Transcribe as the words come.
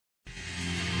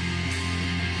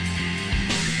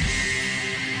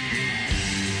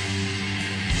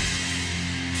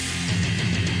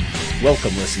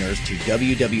Welcome, listeners, to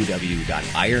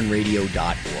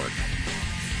www.ironradio.org,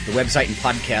 the website and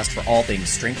podcast for all things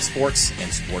strength sports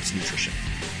and sports nutrition.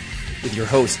 With your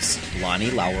hosts,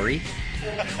 Lonnie Lowery.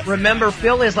 Remember,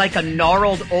 Phil is like a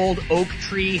gnarled old oak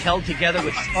tree held together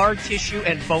with scar tissue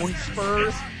and bone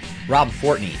spurs. Rob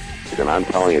Fortney. And I'm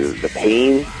telling you, the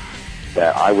pain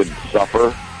that I would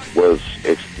suffer was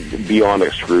beyond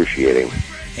excruciating.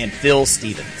 And Phil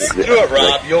Stevens. Do it,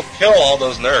 Rob. You'll kill all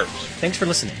those nerves. Thanks for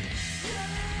listening.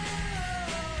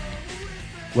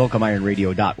 Welcome,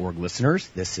 IronRadio.org listeners.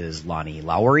 This is Lonnie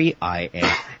Lowery. I am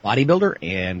a bodybuilder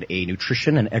and a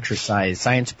nutrition and exercise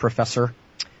science professor,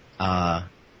 among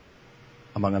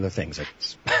other things.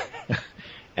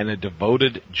 And a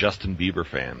devoted Justin Bieber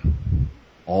fan.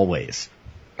 Always.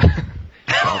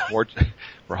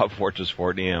 Rob Fortress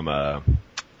Fortney. I'm a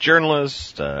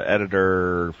journalist,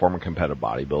 editor, former competitive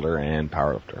bodybuilder, and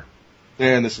powerlifter.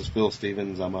 And this is Phil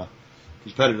Stevens. I'm a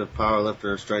competitive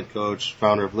powerlifter, strength coach,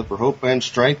 founder of Lipper Hope and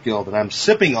Strength Guild, and I'm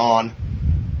sipping on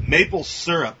maple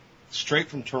syrup straight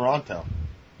from Toronto.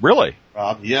 Really?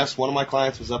 Rob, yes, one of my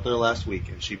clients was up there last week,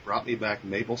 and she brought me back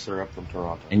maple syrup from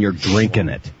Toronto. And you're drinking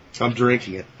it. I'm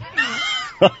drinking it.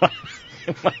 Oh,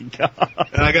 my God.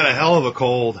 And I got a hell of a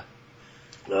cold.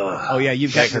 Oh, yeah,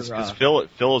 you've got because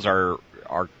Phil is our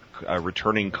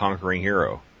returning conquering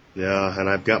hero. Yeah, and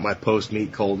I've got my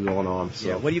post-meat cold going on. So.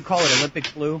 Yeah, what do you call it, Olympic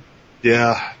flu?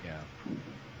 Yeah.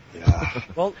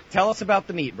 Well, tell us about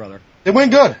the meet, brother. It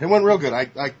went good. It went real good.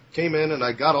 I came in and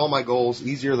I got all my goals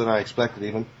easier than I expected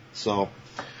even. So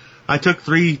I took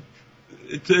it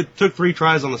took three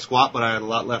tries on the squat, but I had a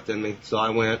lot left in me. So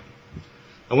I went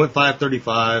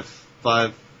 535,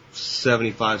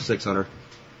 575, 600.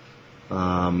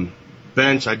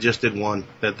 Bench, I just did one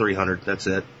at 300. That's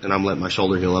it. And I'm letting my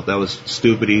shoulder heal up. That was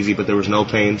stupid easy, but there was no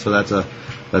pain. So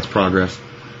that's progress.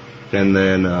 And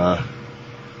then,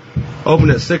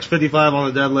 opened at 655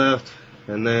 on the deadlift,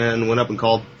 and then went up and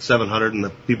called 700, and the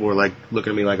people were like,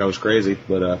 looking at me like I was crazy,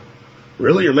 but,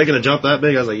 really? You're making a jump that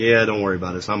big? I was like, yeah, don't worry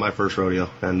about it. It's not my first rodeo.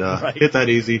 And, right. Hit that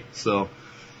easy. So,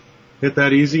 hit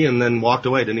that easy and then walked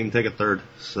away. Didn't even take a third.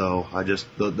 So,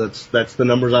 that's the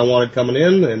numbers I wanted coming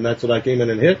in, and that's what I came in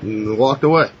and hit and walked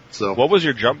away. So. What was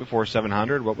your jump before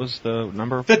 700? What was the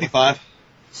number? 55.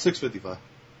 655.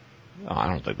 Oh, I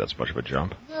don't think that's much of a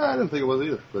jump. Yeah, I didn't think it was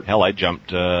either. But. Hell, I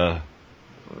jumped well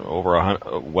over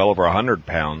 100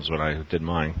 pounds when I did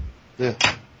mine. Yeah.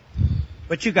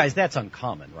 But you guys, that's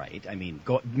uncommon, right? I mean,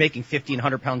 making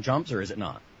 1,500-pound jumps, or is it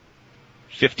not?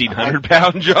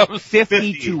 1,500-pound jumps?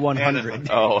 50 to 100.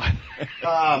 Oh. No,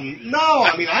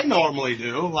 I mean, I normally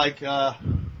do. Like,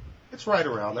 it's right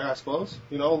around there, I suppose.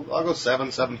 You know, I'll go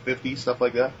 750, stuff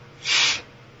like that.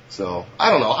 So,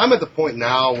 I don't know. I'm at the point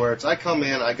now where I come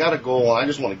in, I got a goal, and I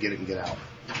just want to get it and get out.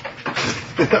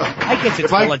 I guess it's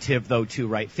relative, though, too,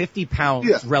 right? 50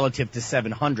 pounds relative to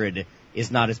 700 is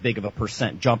not as big of a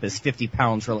percent jump as 50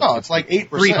 pounds relative to it's like 8%.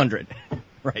 300.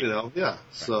 Right. You know, yeah.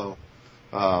 So,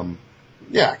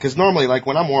 yeah, because normally, like,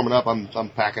 when I'm warming up, I'm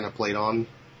packing a plate on,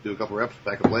 do a couple reps,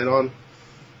 pack a plate on,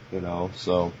 you know,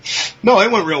 so. No, it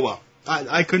went real well.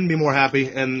 I couldn't be more happy,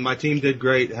 and my team did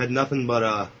great. Had nothing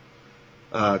but,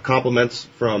 compliments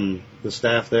from the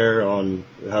staff there on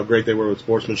how great they were with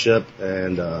sportsmanship,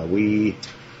 and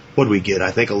what did we get?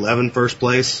 I think 11 first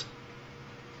place,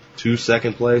 2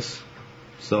 second place,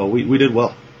 so we did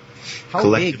well.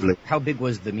 Collectively. How big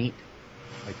was the meet?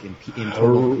 Like in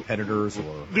total competitors,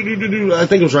 or? I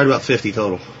think it was right about 50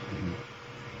 total. Mm-hmm.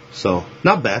 So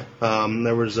not bad.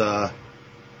 There was a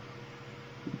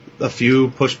few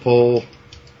push pull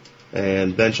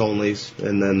and bench onlys,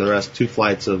 and then the rest two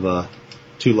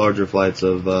larger flights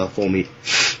of full meet.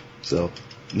 So,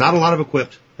 not a lot of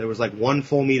equipped. There was like one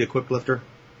full meet equipped lifter,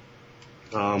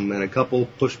 and a couple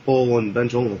push pull and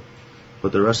bench only,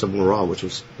 but the rest of them were raw, which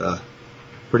was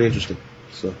pretty interesting.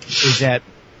 So, is that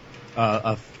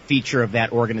a feature of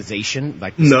that organization,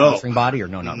 like the sponsoring body, or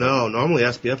no? Not no. Really? Normally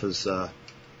SPF is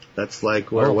that's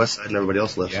like where Westside and everybody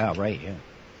else lives. Yeah, right. Yeah.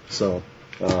 So,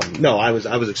 no, I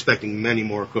was expecting many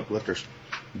more equipped lifters.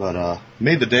 But,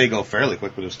 made the day go fairly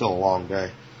quick, but it was still a long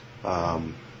day.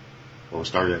 We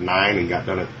started at 9 and got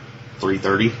done at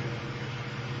 3:30.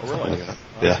 Oh, really? Like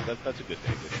yeah. That's a good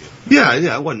day.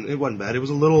 Yeah, it wasn't bad. It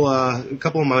was a little, a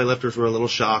couple of my lifters were a little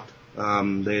shocked.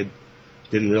 They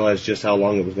didn't realize just how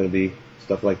long it was going to be,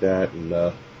 stuff like that. And,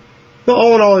 but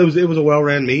all in all, it was a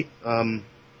well-ran meet. Yeah,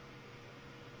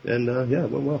 it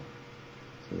went well.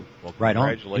 So, well, right on.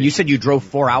 And you said you drove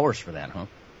 4 hours for that, huh?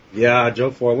 Yeah, I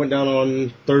drove 4. I went down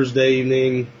on Thursday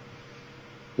evening,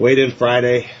 weighed in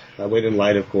Friday. I weighed in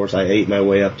light, of course. I ate my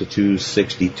way up to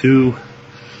 262.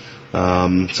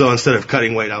 So instead of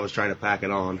cutting weight, I was trying to pack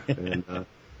it on. And,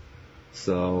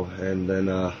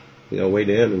 then, weighed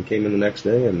in and came in the next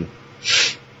day and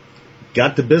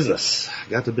got to business.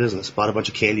 Bought a bunch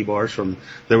of candy bars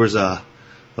there was a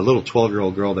little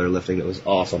 12-year-old girl there lifting that was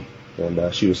awesome.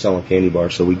 And, she was selling candy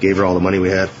bars, so we gave her all the money we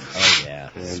had. Oh, yeah.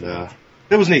 And,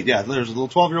 it was neat. Yeah, there was a little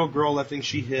 12-year-old girl lifting.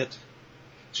 She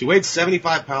weighed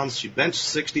 75 pounds. She benched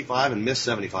 65 and missed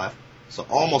 75. So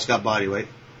almost got body weight.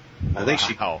 I think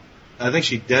she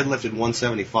deadlifted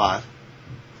 175.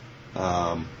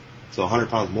 So 100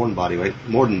 pounds more than body weight,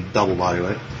 more than double body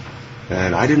weight.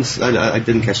 And I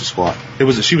didn't catch a squat.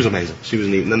 She was amazing. She was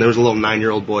neat. And then there was a little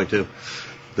 9-year-old boy too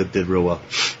that did real well.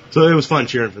 So it was fun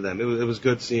cheering for them. It was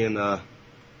good seeing, the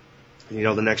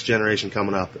next generation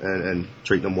coming up and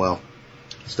treating them well.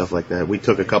 Stuff like that. We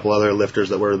took a couple other lifters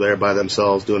that were there by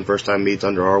themselves doing first time meets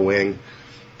under our wing,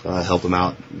 help them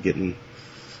out, getting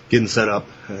set up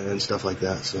and stuff like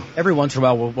that. So every once in a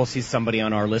while we'll see somebody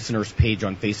on our listeners page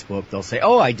on Facebook. They'll say,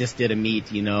 "Oh, I just did a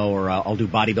meet, or I'll do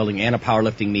bodybuilding and a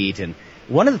powerlifting meet." And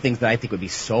one of the things that I think would be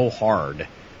so hard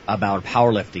about a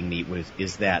powerlifting meet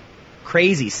is that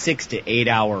crazy 6 to 8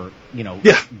 hour,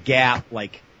 gap.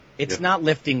 Like it's not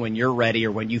lifting when you're ready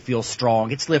or when you feel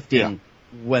strong. It's lifting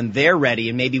when they're ready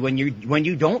and maybe when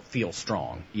you don't feel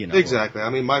strong. Exactly. I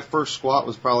mean, my first squat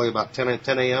was probably about 10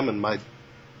 a.m. and my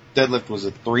deadlift was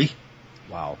at 3.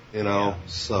 Wow.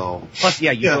 So. Plus,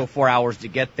 go 4 hours to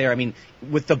get there. I mean,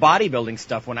 with the bodybuilding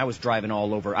stuff, when I was driving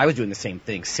all over, I was doing the same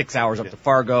thing. 6 hours up to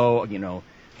Fargo,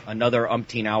 another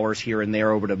umpteen hours here and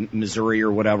there over to Missouri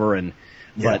or whatever.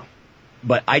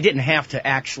 But I didn't have to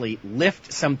actually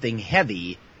lift something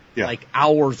heavy like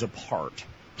hours apart.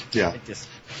 Yeah.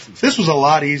 This was a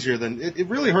lot easier than, it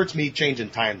really hurts me changing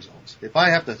time zones. If I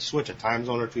have to switch a time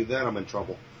zone or two, then I'm in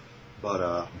trouble.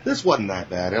 But, this wasn't that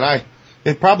bad. And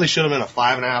it probably should have been a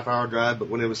 5.5 hour drive, but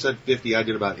when it was said 50, I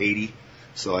did about 80.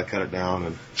 So I cut it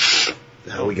down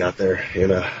and we got there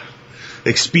in a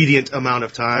expedient amount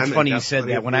of time. It's funny you said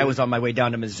that. When I was on my way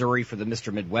down to Missouri for the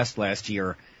Mr. Midwest last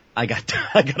year, I got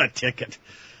a ticket.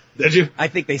 Did you? I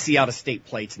think they see out of state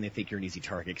plates and they think you're an easy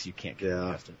target because you can't get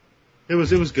arrested. It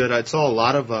was good. I saw a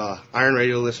lot of Iron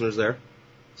Radio listeners there.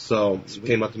 So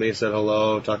came up to me and said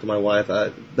hello, talked to my wife.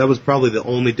 That was probably the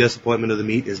only disappointment of the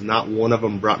meet is not one of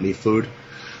them brought me food.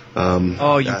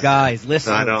 You guys,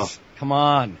 listen. I know. Come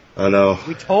on. I know.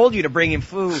 We told you to bring him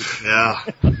food. Yeah.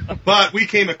 But we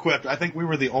came equipped. I think we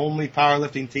were the only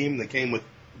powerlifting team that came with,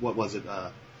 what was it?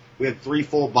 We had 3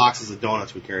 full boxes of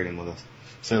donuts we carried in with us.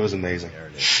 So it was amazing. There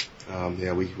it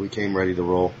is. We came ready to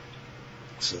roll.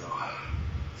 So.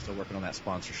 Still working on that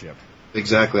sponsorship.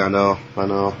 Exactly, I know. How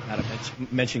to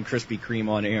mention Krispy Kreme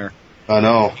on air. I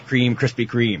know. Krispy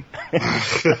Kreme.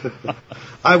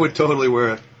 I would totally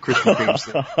wear a Krispy Kreme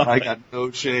stick. I got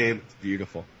no shame. It's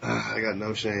beautiful. I got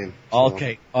no shame. So.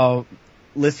 Okay.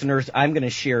 Listeners, I'm going to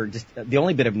share just the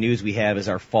only bit of news we have is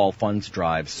our fall funds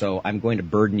drive. So I'm going to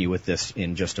burden you with this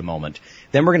in just a moment.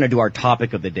 Then we're going to do our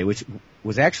topic of the day, which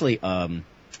was actually a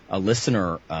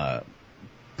listener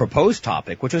proposed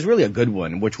topic, which was really a good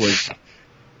one, which was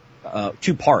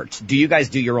 2 parts. Do you guys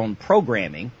do your own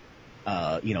programming,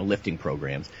 lifting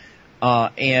programs?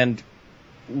 And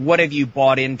what have you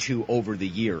bought into over the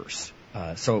years?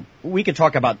 So we could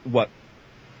talk about what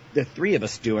the 3 of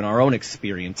us do in our own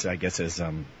experience, I guess, as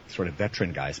sort of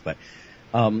veteran guys. But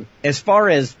as far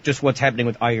as just what's happening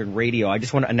with Iron Radio, I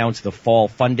just want to announce the fall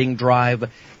funding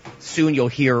drive. Soon you'll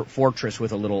hear Fortress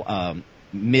with a little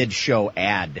mid-show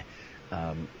ad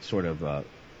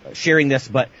sharing this.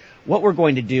 But what we're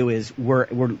going to do is we're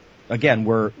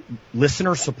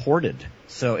listener supported.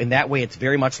 So in that way, it's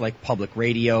very much like public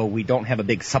radio. We don't have a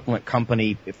big supplement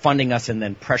company funding us and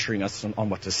then pressuring us on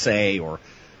what to say or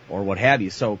what have you.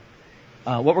 So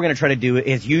what we're going to try to do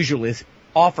as usual is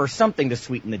offer something to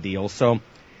sweeten the deal. So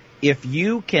if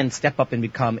you can step up and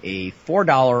become a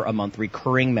 $4 a month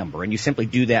recurring member, and you simply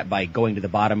do that by going to the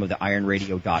bottom of the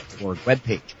ironradio.org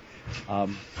webpage,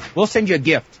 we'll send you a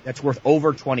gift that's worth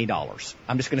over $20.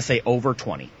 I'm just going to say over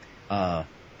 20.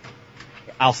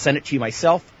 I'll send it to you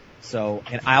myself.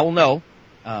 And I'll know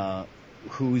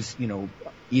who's,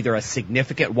 either a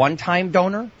significant one-time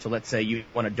donor. So let's say you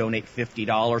want to donate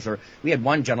 $50, or we had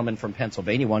one gentleman from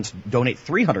Pennsylvania once donate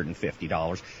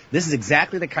 $350. This is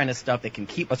exactly the kind of stuff that can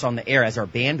keep us on the air as our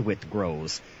bandwidth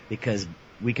grows, because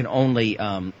we can only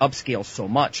upscale so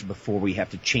much before we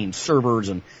have to change servers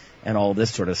and all this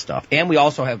sort of stuff. And we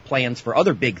also have plans for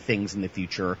other big things in the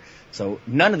future. So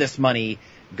none of this money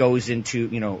goes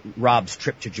into, Rob's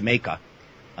trip to Jamaica.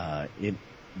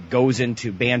 goes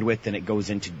into bandwidth and it goes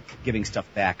into giving stuff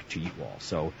back to you all.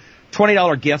 So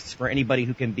 $20 gifts for anybody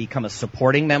who can become a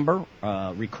supporting member,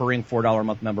 recurring $4 a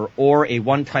month member, or a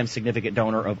one-time significant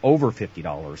donor of over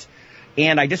 $50.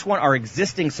 And I just want our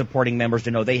existing supporting members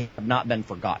to know they have not been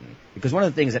forgotten. Because one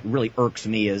of the things that really irks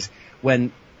me is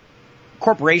when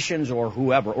corporations or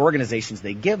whoever, organizations,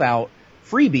 they give out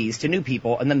freebies to new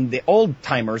people, and then the old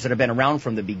timers that have been around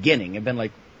from the beginning have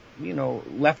been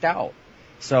left out.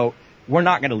 So we're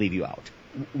not going to leave you out.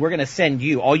 We're going to send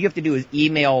you, all you have to do is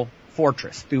email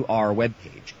Fortress through our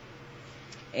webpage.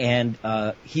 And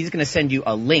he's going to send you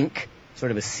a link,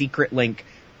 sort of a secret link,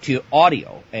 to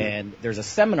audio. And there's a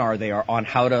seminar there on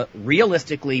how to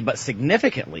realistically but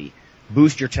significantly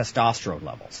boost your testosterone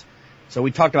levels. So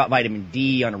we talked about vitamin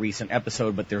D on a recent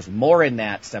episode, but there's more in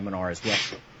that seminar as well.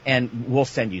 And we'll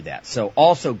send you that. So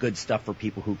also good stuff for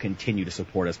people who continue to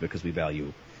support us because we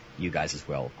value you guys as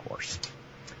well, of course.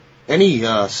 Any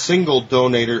single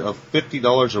donator of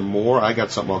 $50 or more, I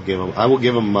got something I'll give them. I will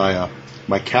give them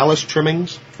my callus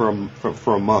trimmings for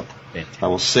a month. Fantastic. I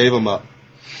will save them up,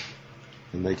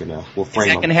 and they can we'll frame them. Is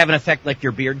that going to have an effect like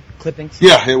your beard clippings?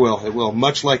 Yeah, it will. It will.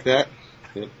 Much like that.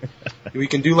 Yep. We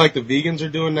can do like the vegans are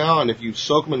doing now, and if you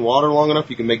soak them in water long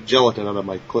enough, you can make gelatin out of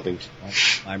my clippings.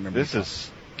 I remember. This is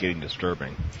getting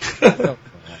disturbing.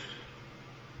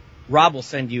 Rob will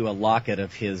send you a locket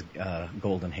of his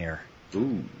golden hair.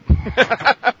 Ooh.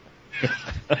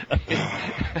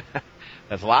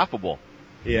 That's laughable.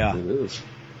 Yeah. It is.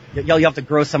 You'll have to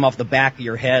grow some off the back of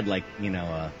your head, like,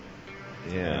 Yeah.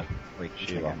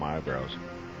 Shave off my eyebrows.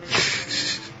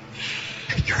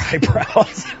 Your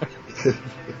eyebrows.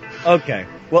 Okay.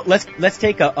 Well, let's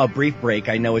take a brief break.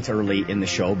 I know it's early in the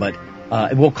show, but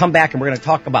we'll come back and we're going to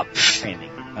talk about training,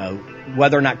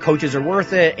 whether or not coaches are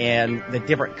worth it, and the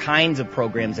different kinds of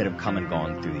programs that have come and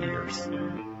gone through the years.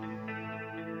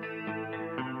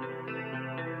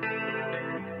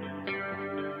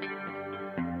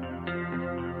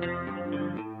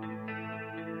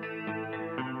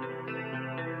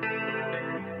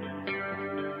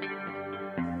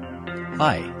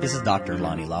 Hi, this is Dr.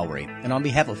 Lonnie Lowry, and on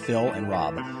behalf of Phil and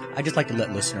Rob, I'd just like to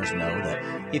let listeners know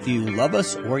that if you love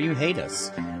us or you hate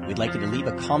us, we'd like you to leave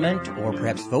a comment or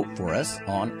perhaps vote for us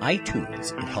on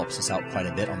iTunes. It helps us out quite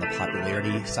a bit on the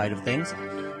popularity side of things.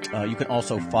 You can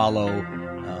also follow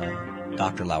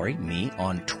Dr. Lowry, me,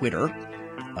 on Twitter.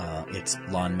 It's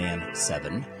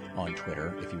Lawnman7 on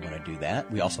Twitter if you want to do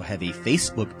that. We also have a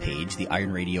Facebook page, the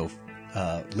Iron Radio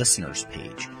listeners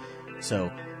page.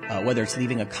 So whether it's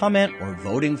leaving a comment or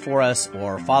voting for us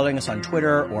or following us on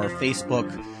Twitter or Facebook,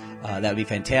 that would be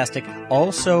fantastic.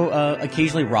 Also,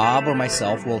 occasionally Rob or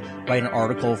myself will write an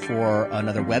article for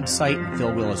another website, and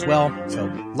Phil will as well. So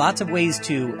lots of ways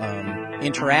to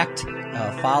interact,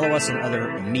 follow us in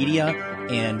other media,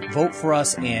 and vote for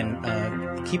us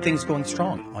and keep things going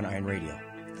strong on Iron Radio.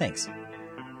 Thanks.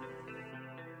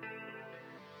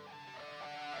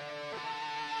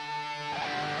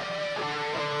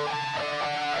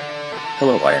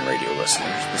 Hello, Iron Radio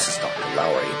listeners. This is Dr.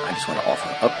 Lowry. I just want to offer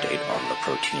an update on the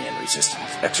Protein and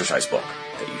Resistance exercise book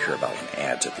that you hear about in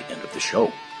ads at the end of the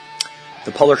show.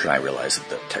 The publisher and I realized that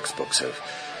the textbooks have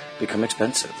become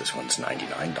expensive. This one's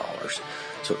 $99.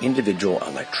 So individual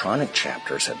electronic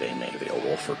chapters have been made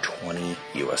available for $20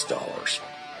 US.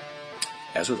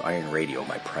 As with Iron Radio,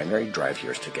 my primary drive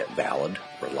here is to get valid,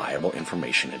 reliable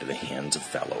information into the hands of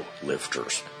fellow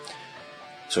lifters.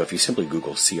 So if you simply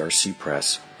Google CRC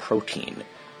Press Protein,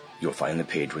 you'll find the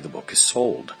page where the book is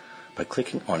sold. By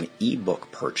clicking on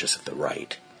ebook purchase at the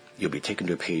right, you'll be taken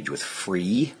to a page with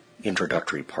free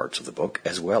introductory parts of the book,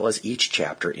 as well as each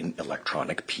chapter in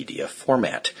electronic PDF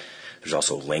format. There's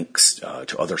also links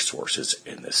to other sources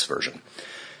in this version.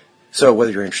 So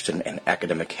whether you're interested in an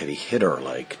academic heavy hitter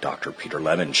like Dr. Peter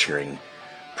Lemon sharing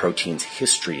protein's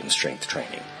history in strength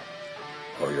training,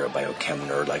 or you're a biochem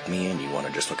nerd like me and you want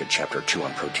to just look at Chapter 2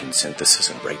 on protein synthesis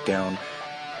and breakdown,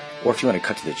 or if you want to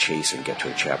cut to the chase and get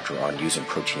to a chapter on using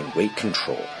protein weight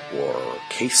control or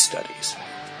case studies,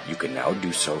 you can now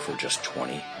do so for just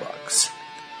 $20.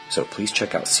 So please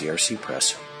check out CRC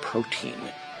Press Protein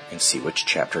and see which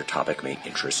chapter topic may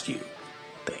interest you.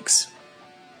 Thanks.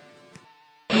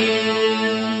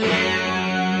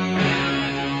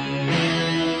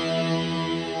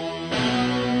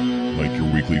 Like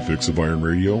your weekly fix of Iron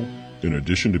Radio? In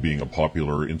addition to being a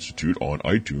popular institute on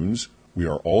iTunes, we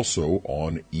are also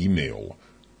on email.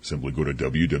 Simply go to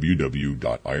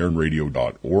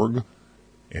www.ironradio.org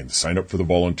and sign up for the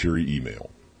voluntary email.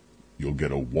 You'll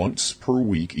get a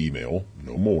once-per-week email,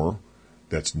 no more,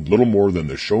 that's little more than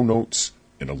the show notes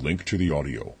and a link to the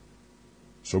audio.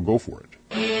 So go for it.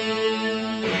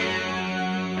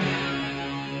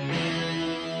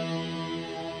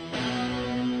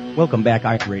 Welcome back,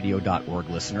 ironradio.org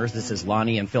listeners. This is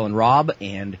Lonnie and Phil and Rob,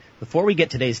 and before we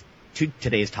get to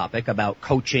today's topic about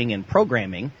coaching and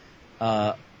programming,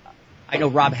 I know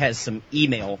Rob has some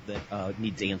email that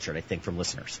needs answered, I think, from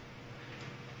listeners.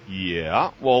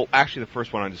 Yeah. Well, actually, the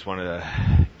first one I just wanted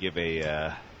to give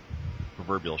a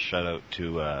proverbial shout out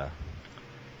to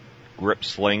Grip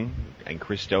Sling and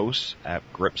Christos at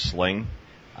Grip Sling.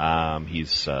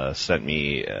 He's sent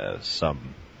me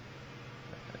some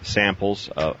samples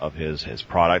of his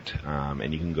product,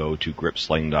 and you can go to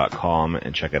gripsling.com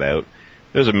and check it out.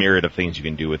 There's a myriad of things you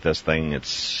can do with this thing.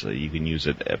 You can use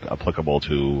it applicable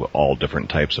to all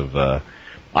different types of. I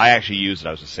actually use it.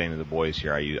 I was just saying to the boys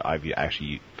here. I've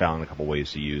actually found a couple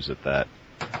ways to use it that,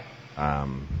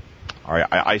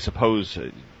 I suppose,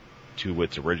 to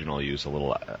its original use, a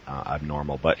little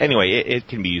abnormal. But anyway, it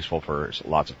can be useful for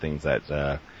lots of things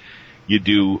that you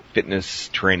do fitness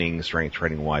training, strength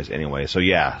training wise. Anyway, so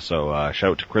yeah. So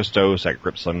shout out to Christos at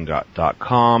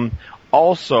gripsling.com.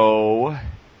 Also, I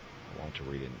want to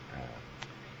read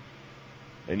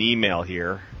an email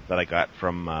here that I got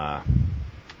from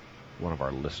one of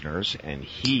our listeners, and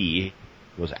he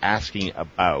was asking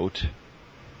about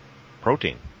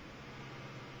protein.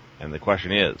 And the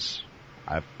question is,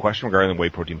 I have a question regarding the whey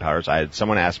protein powders. I had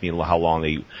someone ask me how long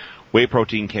the whey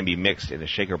protein can be mixed in a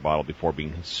shaker bottle before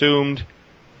being consumed.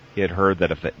 He had heard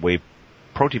that if the whey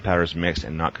protein powder is mixed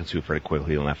and not consumed very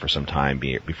quickly and left for some time,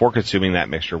 before consuming, that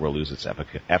mixture will lose its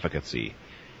efficacy.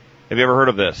 Have you ever heard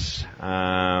of this?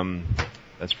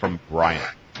 That's from Brian.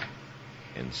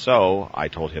 And so I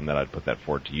told him that I'd put that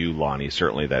forward to you, Lonnie.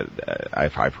 Certainly that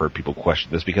I've heard people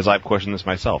question this because I've questioned this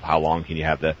myself. How long can you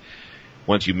have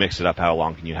once you mix it up, how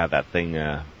long can you have that thing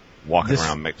walking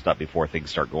around mixed up before things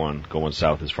start going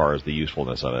south as far as the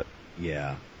usefulness of it?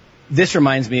 Yeah. This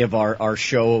reminds me of our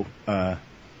show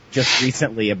just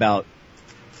recently about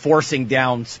forcing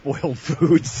down spoiled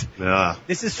foods. Yeah.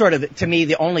 This is sort of, to me,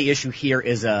 the only issue here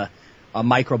is a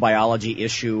microbiology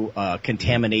issue,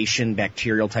 contamination,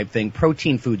 bacterial type thing.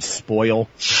 Protein foods spoil.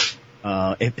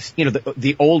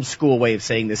 The old school way of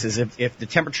saying this is if the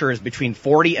temperature is between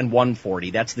 40 and 140,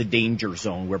 that's the danger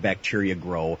zone where bacteria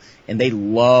grow. And they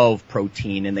love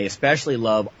protein, and they especially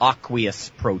love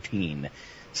aqueous protein.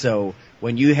 So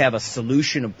when you have a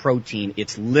solution of protein,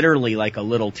 it's literally like a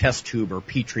little test tube or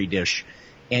petri dish.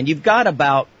 And you've got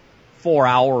about 4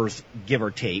 hours, give or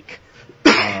take,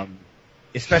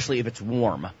 especially if it's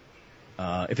warm.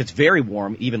 If it's very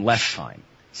warm, even less time.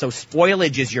 So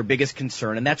spoilage is your biggest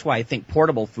concern, and that's why I think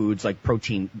portable foods like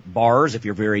protein bars, if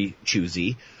you're very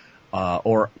choosy,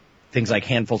 or things like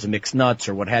handfuls of mixed nuts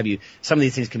or what have you, some of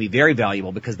these things can be very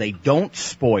valuable because they don't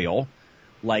spoil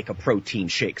like a protein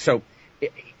shake. So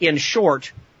in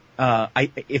short,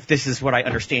 if this is what I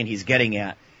understand he's getting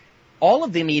at, all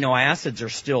of the amino acids are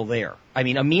still there. I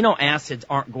mean, amino acids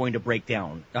aren't going to break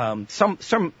down.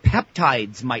 Some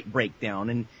peptides might break down,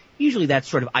 and usually that's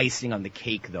sort of icing on the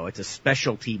cake, though. It's a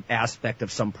specialty aspect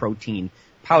of some protein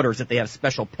powders that they have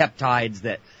special peptides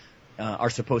that are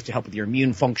supposed to help with your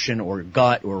immune function or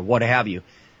gut or what have you.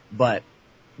 But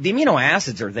the amino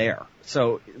acids are there.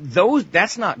 So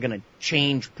that's not going to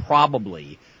change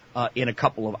probably in a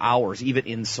couple of hours, even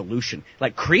in solution.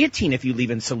 Like creatine, if you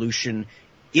leave in solution,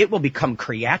 it will become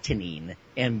creatinine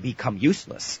and become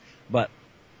useless. But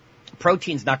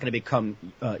protein's not going to become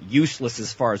useless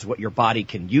as far as what your body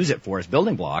can use it for as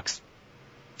building blocks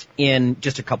in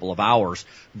just a couple of hours.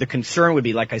 The concern would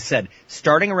be, like I said,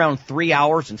 starting around 3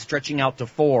 hours and stretching out to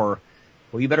 4.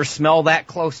 Well, you better smell that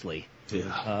closely.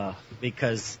 Yeah.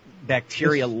 Because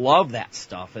bacteria love that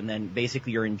stuff, and then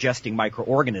basically you're ingesting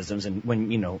microorganisms, and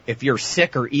when, if you're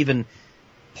sick or even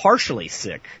partially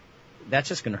sick, that's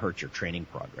just going to hurt your training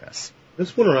progress.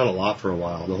 This went around a lot for a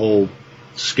while, the whole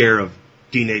scare of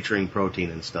denaturing protein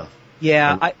and stuff.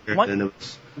 Yeah,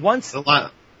 once a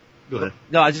lot. Go ahead.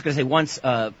 No, I was just going to say once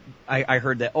I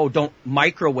heard that, don't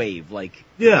microwave, like.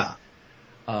 Yeah.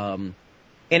 And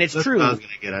it's That's true. what I was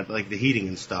going to get at, like the heating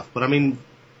and stuff. But I mean,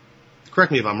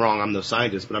 correct me if I'm wrong, I'm no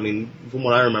scientist, but I mean, from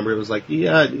what I remember, it was like,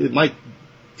 yeah, it might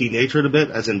denature it a bit,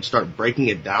 as in start breaking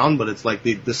it down, but it's like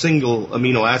the single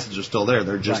amino acids are still there.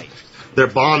 They're just, their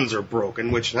bonds are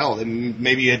broken, which, hell,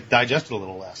 maybe it digested a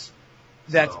little less.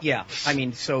 Yeah. I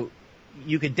mean, so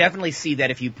you could definitely see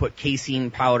that if you put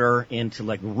casein powder into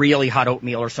like really hot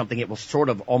oatmeal or something, it will sort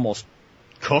of almost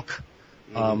cook.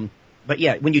 Mm-hmm. But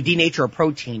yeah, when you denature a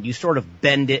protein, you sort of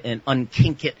bend it and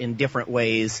unkink it in different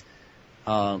ways.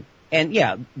 And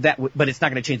yeah, but it's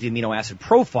not going to change the amino acid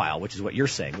profile, which is what you're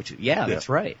saying, that's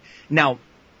right. Now,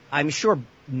 I'm sure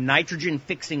nitrogen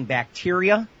fixing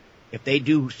bacteria, if they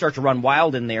do start to run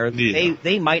wild in there,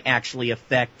 they might actually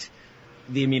affect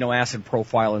the amino acid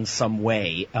profile in some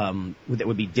way that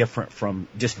would be different from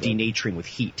just denaturing with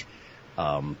heat.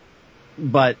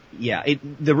 But yeah,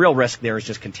 the real risk there is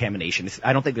just contamination.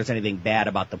 I don't think there's anything bad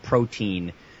about the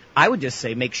protein. I would just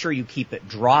say make sure you keep it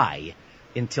dry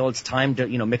until it's time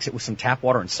to, mix it with some tap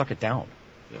water and suck it down.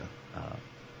 Yeah.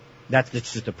 That's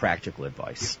just a practical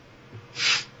advice.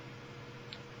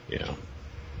 Yeah.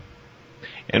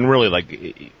 And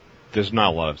really, there's not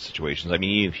a lot of situations. I mean,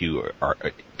 even if you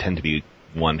tend to be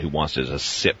one who wants to just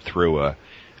sip through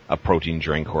a protein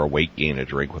drink or a weight gainer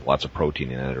drink with lots of protein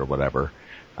in it or whatever,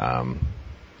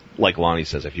 like Lonnie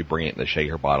says, if you bring it in the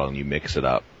shaker bottle and you mix it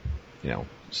up,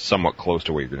 somewhat close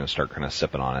to where you're going to start kind of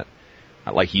sipping on it,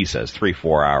 like he says,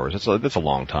 3-4 hours. That's a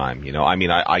long time. I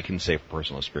mean, I can say from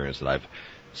personal experience that I've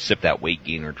sipped that weight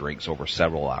gainer drinks over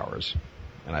several hours,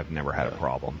 and I've never had a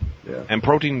problem. Yeah. And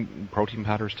protein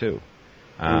powders too.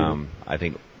 I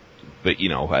think, but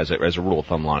as a rule of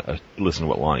thumb, listen to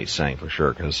what Lonnie's saying for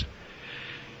sure, because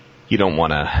you don't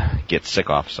want to get sick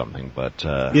off something. But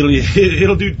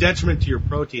it'll do detriment to your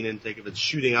protein intake if it's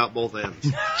shooting out both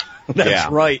ends.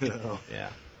 That's right. Yeah.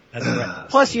 That's right.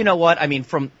 Plus, you know what? I mean,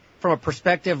 from a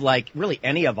perspective like really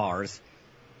any of ours,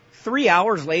 3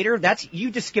 hours later,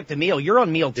 you just skipped a meal. You're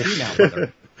on meal 2 now,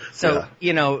 brother. So,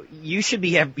 you should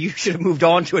have moved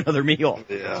on to another meal.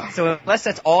 Yeah. So unless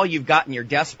that's all you've got and you're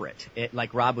desperate,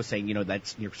 like Rob was saying,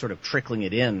 you're sort of trickling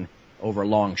it in over a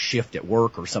long shift at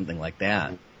work or something like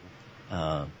that.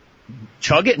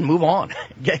 Chug it and move on.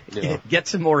 Get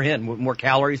some more in, more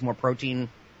calories, more protein.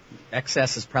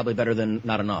 Excess is probably better than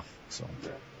not enough. So,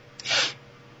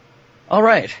 all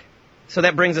right. So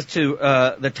that brings us to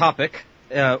the topic,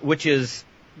 which is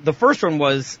the first one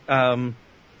was.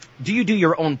 Do you do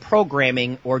your own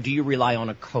programming or do you rely on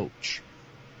a coach?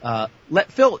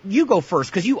 Let Phil, you go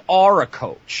first because you are a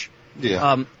coach.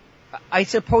 Yeah. I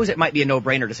suppose it might be a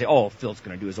no-brainer to say, Phil's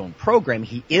going to do his own program.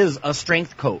 He is a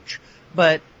strength coach.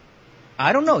 But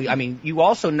I don't know. I mean, you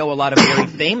also know a lot of very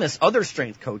famous other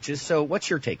strength coaches. So what's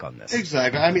your take on this?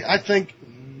 Exactly. I mean, I think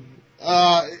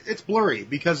it's blurry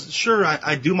because, sure,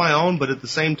 I do my own, but at the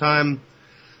same time,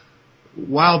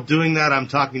 while doing that, I'm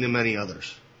talking to many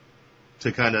others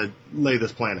to kind of lay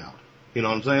this plan out. You know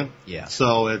what I'm saying? Yeah.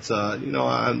 So it's, I'm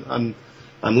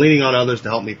leaning on others to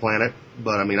help me plan it,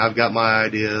 but I mean, I've got my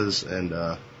ideas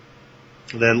and,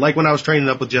 then like when I was training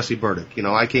up with Jesse Burdick,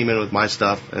 I came in with my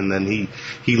stuff and then he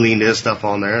leaned his stuff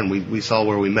on there and we saw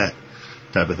where we met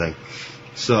type of thing.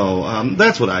 So,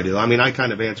 that's what I do. I mean, I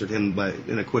kind of answered him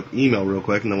in a quick email real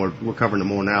quick and then we're covering it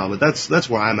more now, but that's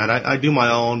where I'm at. I do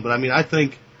my own, but I mean, I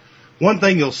think one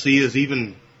thing you'll see is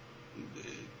even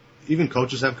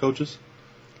coaches have coaches.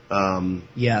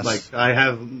 Yes. Like I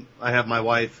have my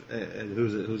wife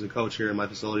who's a coach here in my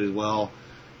facility as well,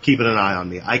 keeping an eye on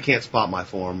me. I can't spot my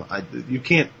form. You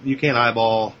can't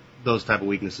eyeball those type of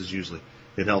weaknesses usually.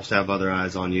 It helps to have other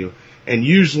eyes on you. And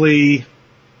usually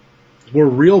we're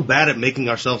real bad at making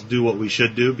ourselves do what we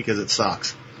should do because it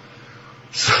sucks.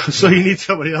 So you need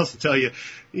somebody else to tell you,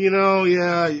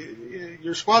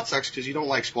 your squat sucks because you don't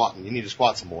like squatting. You need to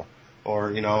squat some more.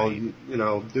 Or, do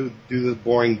the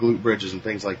boring glute bridges and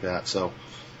things like that. So,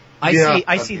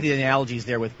 I see the analogies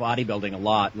there with bodybuilding a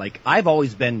lot. Like, I've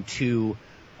always been too,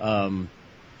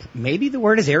 maybe the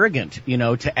word is arrogant,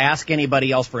 to ask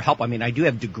anybody else for help. I mean, I do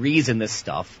have degrees in this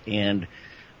stuff and,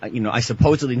 I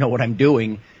supposedly know what I'm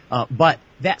doing. But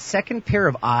that second pair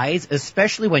of eyes,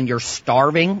 especially when you're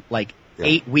starving, like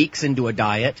 8 weeks into a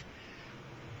diet,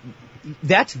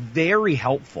 that's very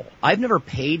helpful. I've never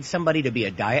paid somebody to be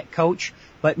a diet coach,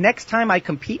 but next time I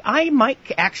compete, I might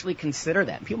actually consider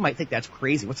that. People might think that's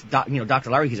crazy. What's Dr.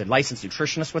 Lowry? He's a licensed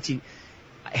nutritionist.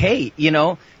 Hey,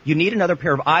 you need another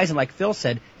pair of eyes, and like Phil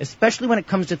said, especially when it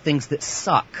comes to things that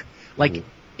suck. Like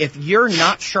if you're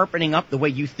not sharpening up the way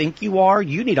you think you are,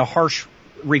 you need a harsh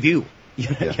review,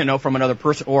 from another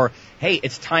person. Or hey,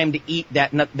 it's time to eat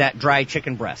that dry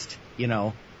chicken breast.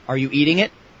 Are you eating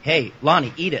it? Hey,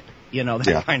 Lonnie, eat it.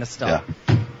 That kind of stuff.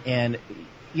 Yeah. And,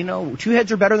 two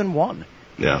heads are better than one.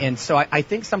 Yeah. And so I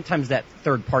think sometimes that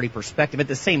third-party perspective. At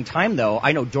the same time, though,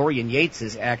 I know Dorian Yates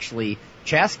has actually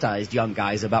chastised young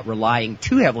guys about relying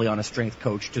too heavily on a strength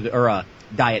coach or a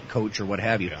diet coach or what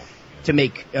have you to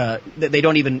make that they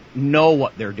don't even know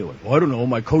what they're doing. Well, I don't know.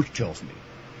 My coach tells me.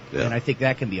 Yeah. And I think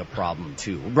that can be a problem,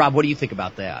 too. Rob, what do you think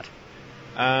about that?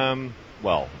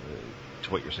 Well,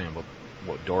 to what you're saying about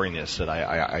what Dorian has said,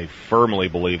 I firmly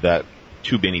believe that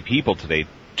too many people today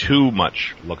too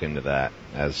much look into that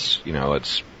as,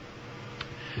 it's,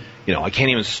 I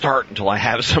can't even start until I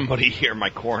have somebody here in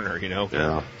my corner,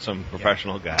 some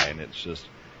professional guy. And it's just,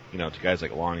 to guys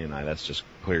like Lonnie and I, that's just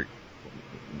clear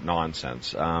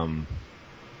nonsense.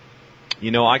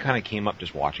 You know, I kind of came up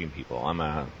just watching people. I'm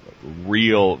a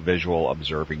real visual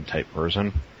observing type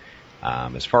person.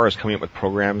 As far as coming up with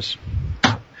programs,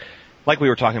 like we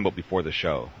were talking about before the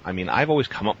show, I mean, I've always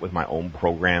come up with my own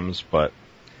programs, but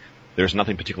there's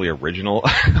nothing particularly original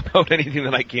about anything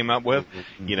that I came up with.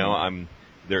 You know,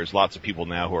 there's lots of people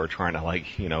now who are trying to,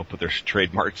 like, you know, put their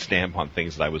trademark stamp on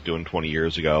things that I was doing 20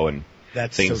 years ago, and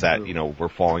That's things so that, true. you know, were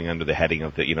falling under the heading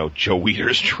of the, you know, Joe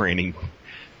Weider's training,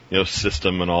 you know,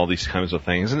 system and all these kinds of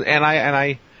things. And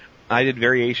I did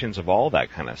variations of all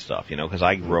that kind of stuff, you know, because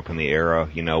I grew up in the era,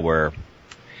 you know, where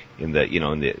in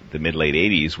the mid-late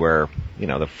 80s where, you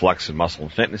know, the Flex and Muscle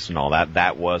and Fitness and all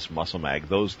that was Muscle Mag.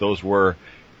 Those were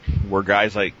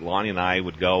guys like Lonnie and I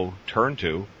would go turn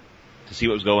to see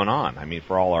what was going on. I mean,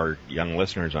 for all our young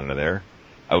listeners out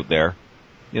there,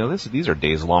 you know, these are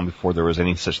days long before there was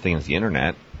any such thing as the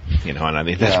internet, you know, and I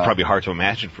think that's probably hard to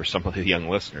imagine for some of the young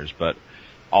listeners, but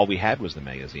all we had was the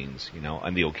magazines, you know,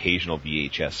 and the occasional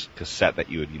VHS cassette that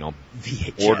you would, you know,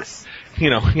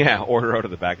 order out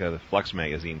of the back of the Flex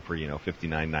magazine for, you know,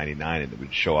 $59.99, and it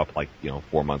would show up like, you know,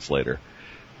 4 months later.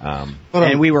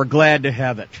 And we were glad to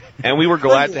have it. And we were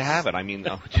glad to have it. I mean,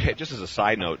 just as a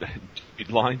side note,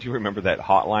 Lonnie, do you remember that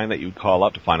hotline that you would call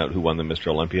up to find out who won the Mr.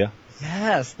 Olympia?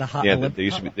 Yes, the hot. Yeah, there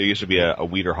used to be a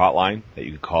Weider hotline that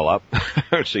you could call up,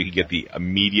 so you could get the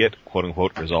immediate quote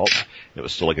unquote result. It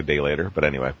was still like a day later, but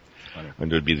anyway,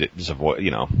 and it would be just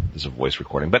a voice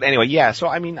recording. But anyway, yeah. So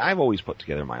I mean, I've always put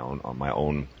together my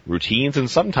own routines, and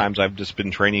sometimes I've just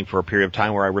been training for a period of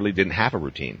time where I really didn't have a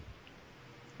routine.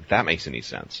 If that makes any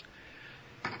sense.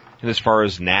 And as far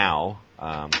as now,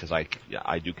 because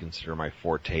I do consider my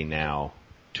forte now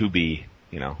to be,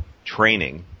 you know,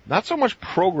 training. Not so much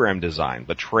program design,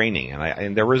 but training,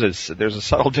 and there's a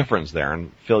subtle difference there.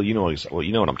 And Phil, you know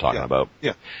what I'm talking about.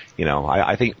 Yeah. You know,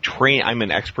 I think I'm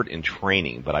an expert in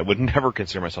training, but I would never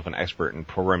consider myself an expert in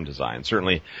program design.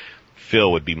 Certainly,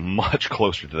 Phil would be much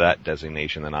closer to that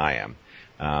designation than I am.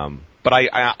 But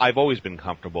I've always been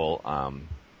comfortable.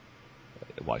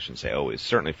 Well, I shouldn't say always.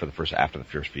 Certainly after the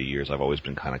first few years, I've always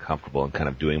been kind of comfortable in kind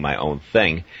of doing my own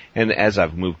thing. And as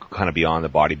I've moved kind of beyond the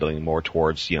bodybuilding more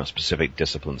towards, you know, specific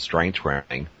discipline strength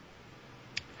training,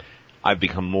 I've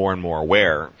become more and more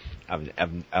aware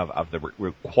of the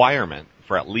requirement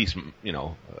for at least, you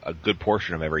know, a good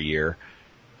portion of every year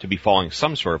to be following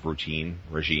some sort of routine,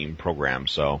 regime, program.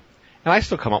 So, and I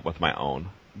still come up with my own,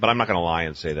 but I'm not going to lie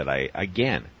and say that I,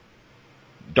 again,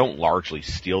 don't largely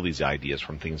steal these ideas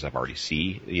from things I've already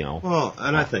seen, you know. Well,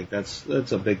 and I think that's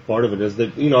a big part of it is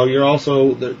that, you know,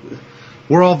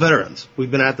 we're all veterans.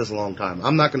 We've been at this a long time.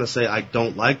 I'm not going to say I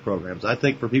don't like programs. I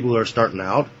think for people who are starting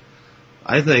out,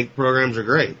 I think programs are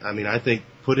great. I mean, I think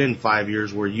put in 5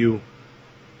 years where you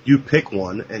pick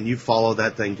one and you follow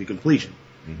that thing to completion.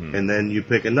 Mm-hmm. And then you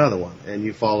pick another one and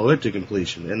you follow it to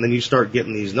completion. And then you start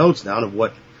getting these notes down of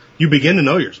what you begin to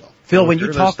know yourself. Phil, when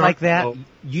you talk like that,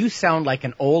 you sound like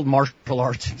an old martial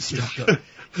arts instructor.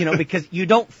 You know, because you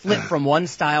don't flip from one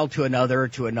style to another.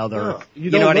 No,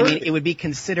 you know what I mean? It would be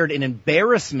considered an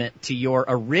embarrassment to your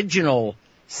original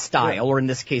style, or in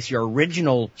this case, your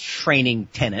original training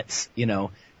tenets, you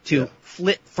know, to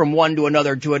flip from one to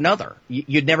another to another.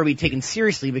 You'd never be taken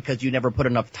seriously because you never put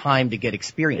enough time to get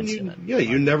experience in it. Yeah,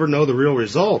 you never know the real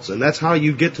results, and that's how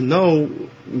you get to know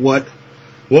what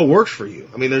works for you.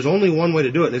 I mean, there's only one way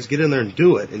to do it, and it's get in there and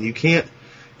do it. And you can't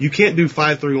do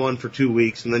 5-3-1 for 2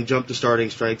 weeks and then jump to starting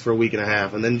strength for a week and a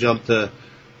half and then jump to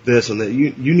this and that.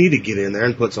 You need to get in there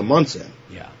and put some months in.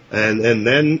 Yeah. And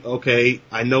then, okay,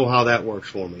 I know how that works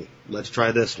for me. Let's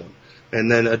try this one.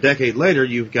 And then a decade later,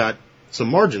 you've got some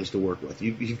margins to work with.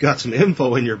 You've got some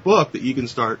info in your book that you can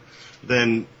start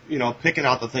then, you know, picking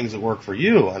out the things that work for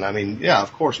you. And I mean, yeah,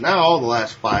 of course, now the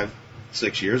last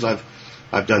 5-6 years,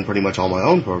 I've done pretty much all my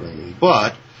own programming,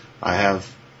 but I have,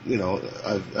 you know,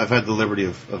 I've had the liberty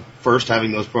of first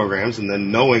having those programs and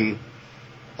then knowing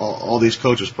all these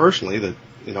coaches personally that,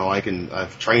 you know,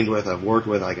 I've trained with, I've worked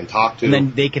with, I can talk to. And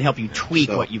then they can help you tweak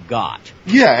what you've got.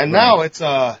 Yeah, and now it's,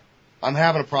 I'm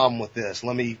having a problem with this.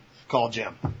 Let me call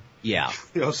Jim. Yeah.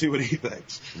 You know, see what he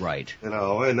thinks. Right. You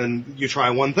know, and then you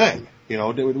try one thing, you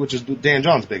know, which is Dan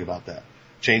John's big about that.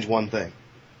 Change one thing.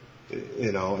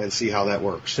 You know, and see how that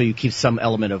works. So you keep some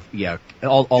element of,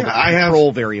 all the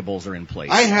control variables are in place.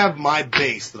 I have my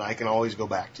base that I can always go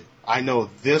back to. I know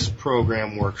this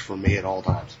program works for me at all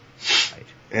times. Right.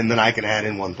 And then I can add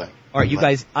in one thing. All right, you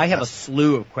guys, I have a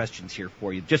slew of questions here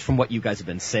for you, just from what you guys have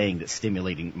been saying that's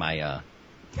stimulating my,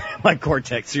 my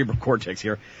cerebral cortex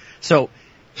here. So,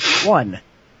 one,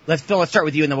 let's start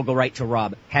with you and then we'll go right to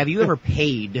Rob. Have you ever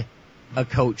paid a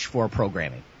coach for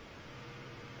programming?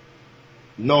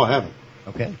 No, I haven't.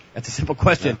 Okay, that's a simple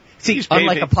question. Yeah. See, He's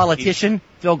unlike a paving- politician,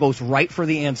 Phil goes right for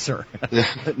the answer.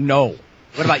 No.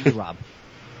 What about you, Rob?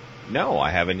 No,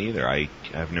 I haven't either.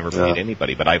 I've never paid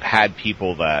anybody, but I've had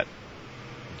people that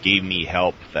gave me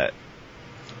help that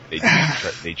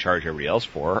they charge everybody else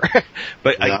for.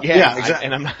 But exactly.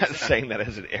 and I'm not saying that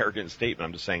as an arrogant statement.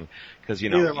 I'm just saying because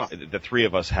the three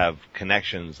of us have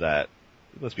connections that,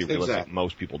 let's be realistic, Exactly.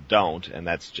 most people don't, and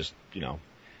that's just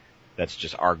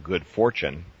our good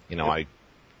fortune. I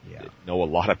know a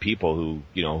lot of people who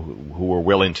were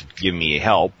willing to give me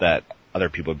help that other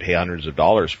people would pay hundreds of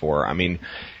dollars for. I mean,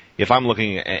 if I'm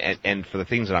looking and for the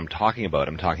things that I'm talking about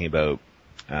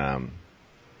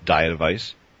diet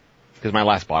advice. Because my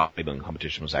last bodybuilding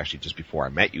competition was actually just before I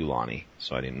met you, Lonnie.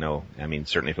 So I didn't know. I mean,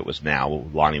 certainly if it was now,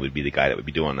 Lonnie would be the guy that would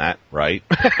be doing that, right?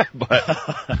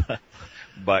 but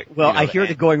well, I hear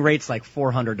the going rate's like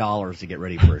 $400 to get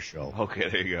ready for a show. Okay,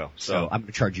 there you go. So I'm going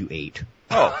to charge you $8.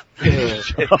 Oh,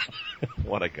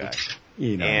 what a guy.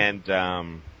 And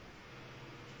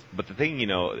but the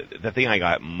thing I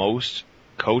got most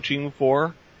coaching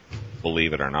for,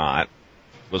 believe it or not,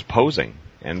 was posing.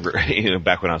 And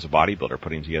back when I was a bodybuilder,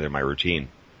 putting together my routine.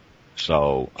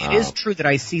 So it is true that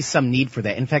I see some need for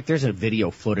that. In fact, there's a video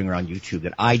floating around YouTube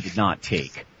that I did not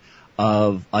take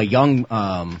of a young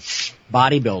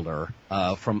bodybuilder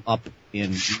from up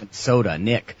in Minnesota,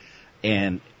 Nick,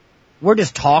 and we're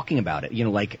just talking about it.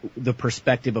 Like the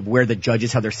perspective of where the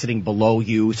judges, how they're sitting below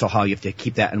you, so how you have to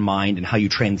keep that in mind, and how you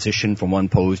transition from one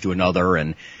pose to another.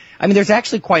 And I mean, there's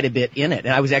actually quite a bit in it.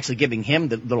 And I was actually giving him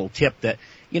the little tip that,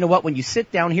 you know what, when you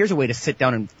sit down, here's a way to sit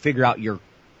down and figure out your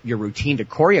routine to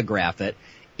choreograph it,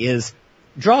 is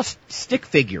draw stick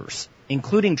figures,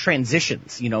 including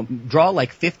transitions. Draw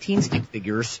like 15 stick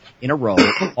figures in a row,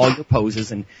 all your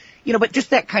poses, and, but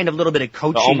just that kind of little bit of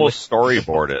coaching. Almost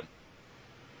storyboard it.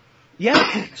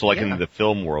 Yeah. So like in the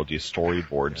film world, you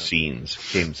storyboard scenes.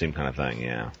 Same kind of thing,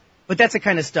 yeah. But that's the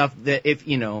kind of stuff that if,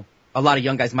 a lot of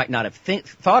young guys might not have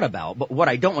thought about. But what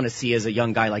I don't want to see is a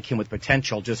young guy like him with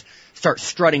potential just start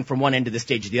strutting from one end of the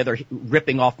stage to the other,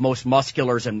 ripping off most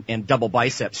musculars and double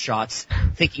biceps shots,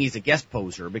 thinking he's a guest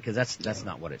poser, because that's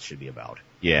not what it should be about.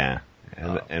 Yeah.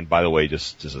 And by the way,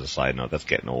 just as a side note, that's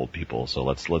getting old, people. So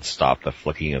let's stop the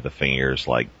flicking of the fingers.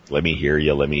 Like, let me hear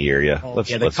you.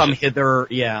 Let's come hither.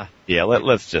 Yeah. Yeah.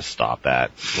 Let's just stop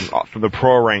that from the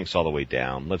pro ranks all the way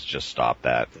down. Let's just stop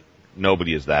that.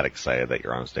 Nobody is that excited that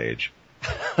you're on stage.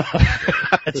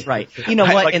 That's right. You know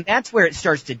what? And that's where it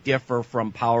starts to differ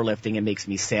from powerlifting and makes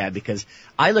me sad, because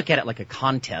I look at it like a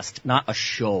contest, not a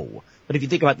show. But if you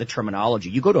think about the terminology,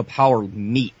 you go to a power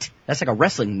meet. That's like a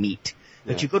wrestling meet.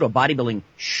 But you go to a bodybuilding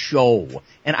show.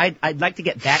 And I'd like to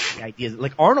get back to the idea.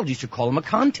 Like Arnold used to call them a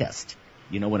contest.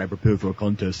 When I prepare for a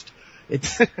contest.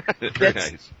 That's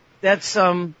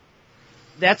the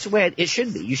way it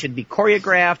should be. You should be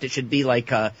choreographed. It should be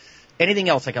like anything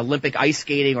else, like Olympic ice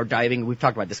skating or diving. We've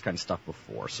talked about this kind of stuff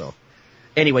before. So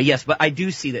anyway, yes, but I do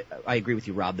see that. I agree with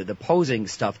you, Rob, that the posing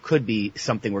stuff could be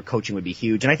something where coaching would be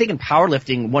huge. And I think in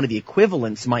powerlifting, one of the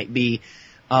equivalents might be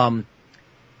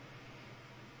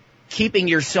keeping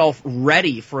yourself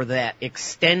ready for that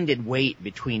extended wait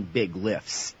between big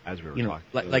lifts. As we were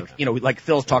talking. Like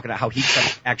Phil's talking about how he can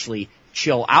actually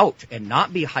chill out and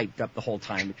not be hyped up the whole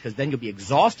time, because then you'll be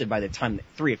exhausted by the time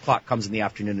 3 o'clock comes in the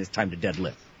afternoon and it's time to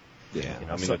deadlift.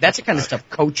 Yeah. So that's the kind of stuff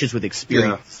coaches with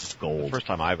experience is gold. The first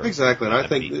time I ever exactly, and I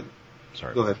think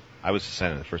sorry. Go ahead. I was just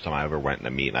saying the first time I ever went in a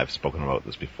meet, and I've spoken about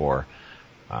this before.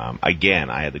 Again,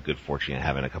 I had the good fortune of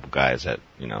having a couple guys that,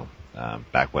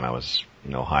 back when I was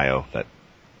in Ohio, that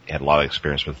had a lot of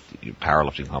experience with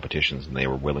powerlifting competitions, and they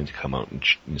were willing to come out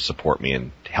and support me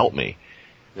and help me.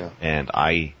 Yeah. And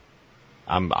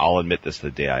I'll admit this to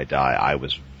the day I die, I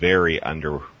was very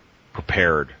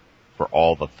underprepared for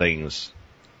all the things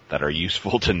that are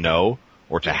useful to know,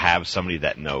 or to have somebody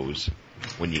that knows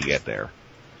when you get there.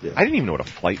 Yeah. I didn't even know what a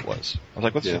flight was. I was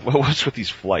like, what's with these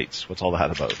flights? What's all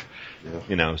that about?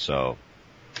 Yeah. So.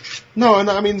 No, and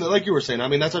I mean, like you were saying, I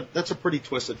mean, that's a pretty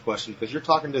twisted question, because you're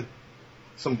talking to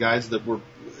some guys that were,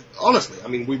 honestly, I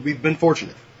mean, we've been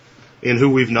fortunate in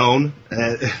who we've known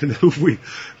and who we've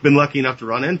been lucky enough to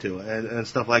run into and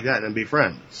stuff like that and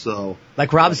befriend. So,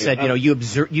 like Rob said,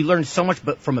 you learn so much,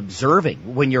 but from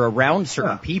observing. When you're around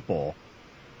certain people,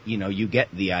 you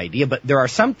get the idea. But there are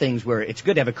some things where it's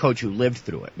good to have a coach who lived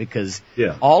through it, because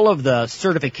all of the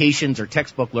certifications or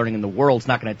textbook learning in the world is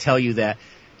not going to tell you that.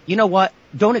 You know what?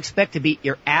 Don't expect to be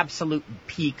your absolute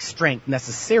peak strength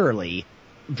necessarily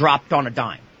dropped on a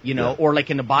dime. Or like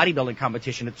in a bodybuilding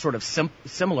competition, it's sort of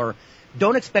similar.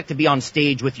 Don't expect to be on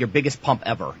stage with your biggest pump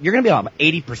ever. You're going to be on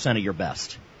 80% of your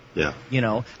best. Yeah. You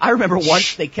know, I remember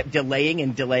once they kept delaying.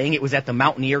 It was at the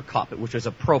Mountaineer Cup, which was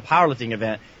a pro powerlifting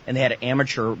event, and they had an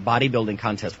amateur bodybuilding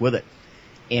contest with it.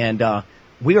 And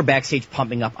we were backstage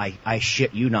pumping up, I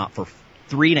shit you not, for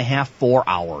 3.5, 4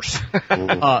 hours.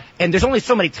 And there's only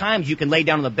so many times you can lay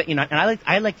down on the bed, you know, and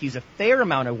I like to use a fair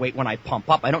amount of weight when I pump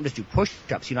up. I don't just do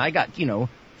push-ups. You know, I got, 2.25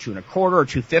 or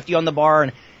 250 on the bar,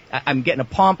 and I'm getting a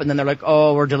pump, and then they're like,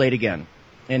 oh, we're delayed again.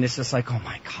 And it's just like, oh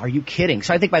my God, are you kidding?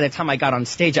 So I think by the time I got on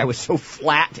stage, I was so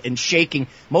flat and shaking.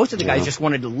 Most of the guys just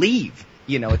wanted to leave,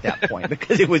 at that point,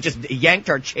 because it was just yanked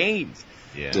our chains.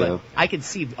 Yeah. But I could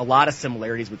see a lot of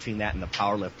similarities between that and the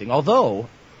powerlifting. Although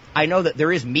I know that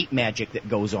there is meat magic that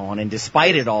goes on, and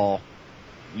despite it all,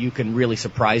 you can really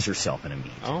surprise yourself in a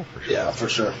meet. Oh, for sure. Yeah, for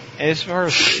sure. And as far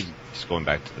as just going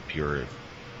back to the pure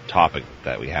topic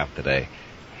that we have today,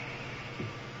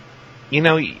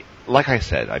 like I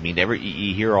said, I mean,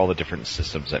 you hear all the different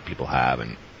systems that people have,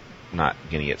 and I'm not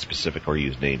going to get specific or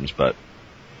use names, but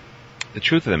the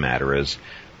truth of the matter is,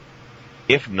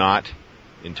 if not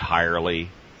entirely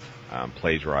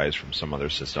plagiarized from some other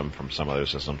system,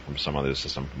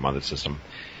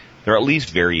 there are at least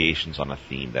variations on a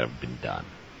theme that have been done.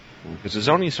 Because there's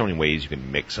only so many ways you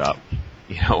can mix up,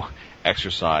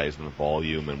 exercise and the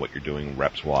volume and what you're doing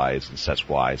reps-wise and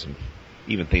sets-wise, and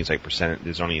even things like percentage.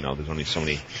 There's only so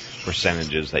many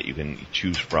percentages that you can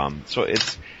choose from. So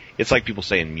it's like people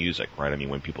say in music, right? I mean,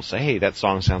 when people say, "Hey, that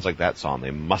song sounds like that song,"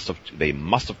 they must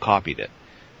have copied it.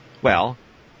 Well,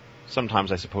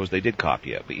 sometimes I suppose they did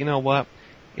copy it, but you know what?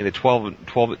 In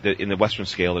the in the Western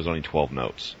scale, there's only 12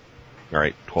 notes. All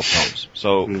right, 12 tones.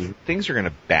 So things are going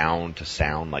to bound to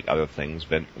sound like other things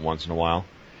once in a while.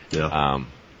 Yeah.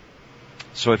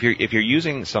 So if you're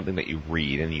using something that you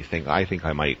read and you think, I think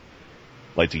I might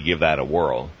like to give that a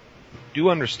whirl, do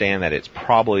understand that it's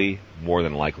probably more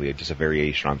than likely just a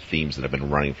variation on themes that have been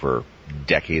running for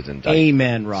decades and decades.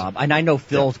 Amen, Rob. And I know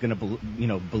Phil's going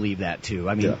to believe that too.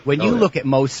 I mean, when you look at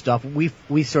most stuff,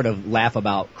 we sort of laugh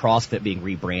about CrossFit being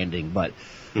rebranding, but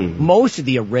most of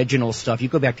the original stuff, you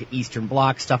go back to Eastern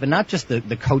Bloc stuff, and not just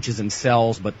the coaches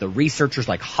themselves, but the researchers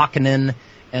like Hakkinen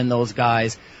and those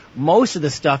guys. Most of the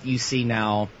stuff you see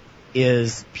now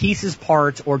is pieces,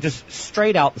 parts, or just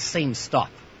straight out the same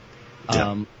stuff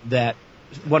that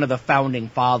one of the founding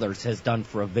fathers has done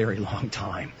for a very long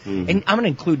time. And I'm going to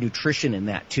include nutrition in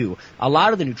that too. A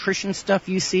lot of the nutrition stuff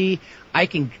you see, I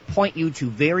can point you to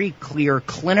very clear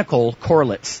clinical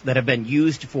correlates that have been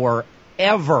used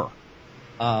forever.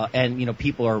 And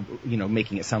people are,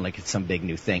 making it sound like it's some big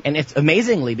new thing. And it's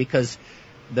amazingly, because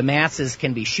the masses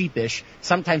can be sheepish,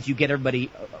 sometimes you get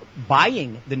everybody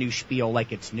buying the new spiel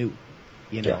like it's new.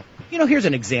 Here's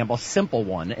an example, simple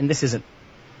one, and this isn't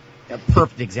a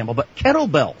perfect example, but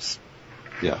kettlebells.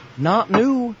 Yeah. Not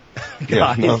new.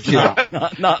 Guys,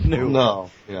 not new.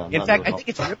 No. Yeah. In fact, I think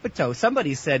it's Ripito.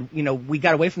 Somebody said, we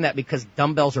got away from that because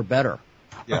dumbbells are better.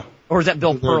 Yeah. Or is that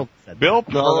Bill Pearl? Bill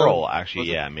Pearl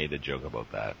actually, made a joke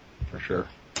about that. For sure.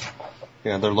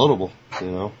 Yeah, they're loadable,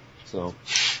 so.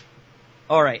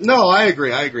 All right. No, I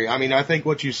agree. I mean, I think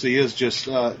what you see is just,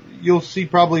 you'll see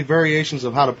probably variations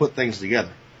of how to put things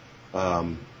together.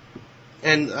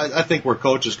 And I think where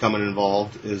coaches come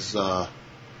involved is,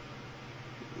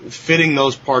 fitting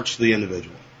those parts to the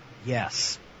individual.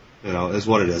 Yes. Is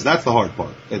what it is. That's the hard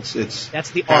part. It's that's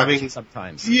the art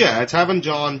sometimes. Yeah, it's having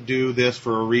John do this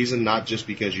for a reason, not just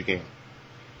because you can.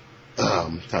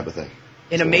 Type of thing.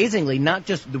 And amazingly, not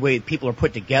just the way people are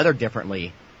put together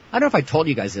differently. I don't know if I told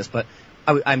you guys this, but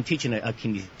I'm teaching a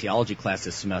kinesiology class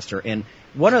this semester, and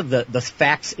one of the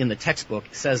facts in the textbook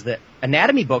says that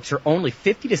anatomy books are only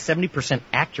 50 to 70%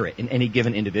 accurate in any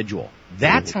given individual.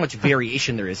 That's how much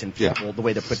variation there is in people, the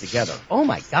way they're put together. Oh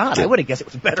my God, I would have guessed it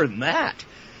was better than that.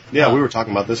 Yeah, we were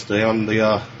talking about this today on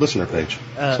the listener page.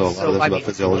 About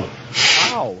physiology.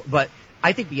 Wow, but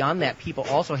I think beyond that, people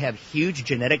also have huge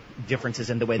genetic differences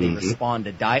in the way they respond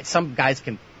to diet. Some guys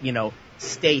can,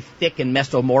 stay thick and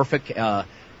mesomorphic,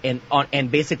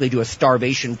 and basically do a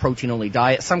starvation protein-only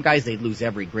diet. Some guys, they lose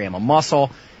every gram of muscle.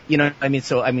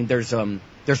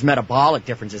 There's metabolic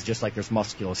differences just like there's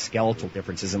musculoskeletal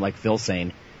differences. And like Phil's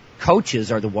saying,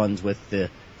 coaches are the ones with the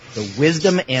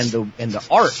wisdom and the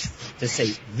art to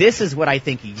say, this is what I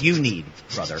think you need,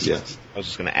 brother. Yeah. I was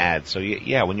just going to add, so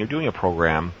when you're doing a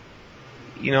program,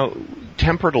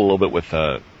 temper it a little bit with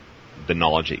the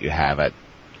knowledge that you have at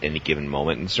any given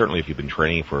moment. And certainly if you've been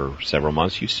training for several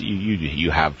months,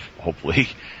 you have hopefully,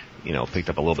 picked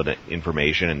up a little bit of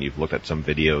information, and you've looked at some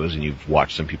videos and you've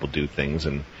watched some people do things,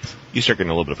 and you start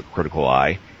getting a little bit of a critical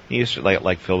eye. You start,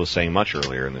 like Phil was saying much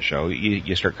earlier in the show,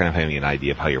 you start kind of having an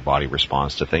idea of how your body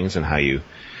responds to things and how you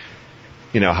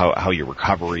how your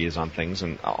recovery is on things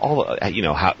and all,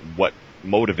 what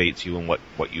motivates you and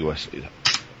what you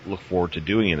look forward to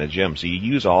doing in the gym. So you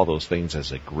use all those things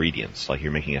as ingredients, like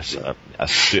you're making a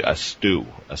stew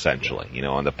essentially,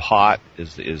 and the pot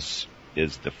is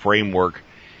the framework,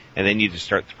 and then you just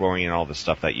start throwing in all the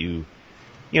stuff that and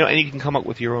you can come up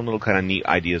with your own little kind of neat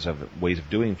ideas of ways of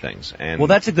doing things. And well,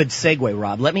 that's a good segue,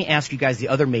 Rob. Let me ask you guys the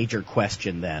other major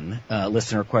question then,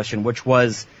 listener question, which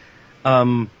was,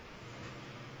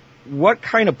 what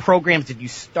kind of programs did you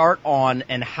start on,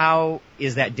 and how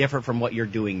is that different from what you're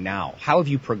doing now? How have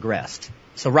you progressed?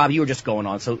 So, Rob, you were just going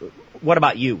on. So, what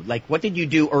about you? Like, what did you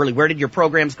do early? Where did your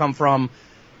programs come from,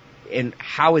 and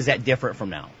how is that different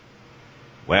from now?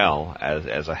 Well,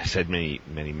 as I said many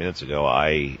minutes ago,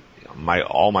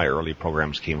 all my early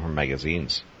programs came from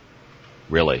magazines.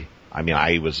 Really, I mean,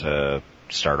 I was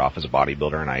started off as a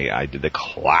bodybuilder, and I did the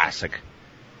classic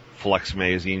Flex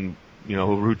magazine.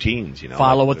 Routines,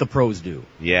 Follow what the pros do.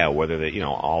 Yeah, whether they,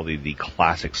 all the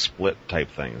classic split type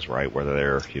things, right? Whether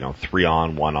they're, 3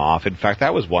 on, 1 off. In fact,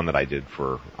 that was one that I did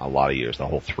for a lot of years. The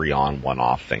whole 3 on, 1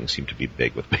 off thing seemed to be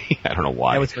big with me. I don't know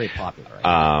why. That was very popular,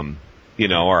 right?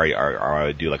 Or I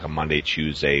would do like a Monday,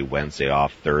 Tuesday, Wednesday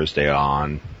off, Thursday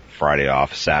on, Friday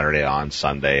off, Saturday on,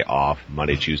 Sunday off,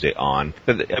 Monday, Tuesday on.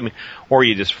 Or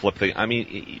you just flip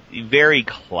very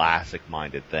classic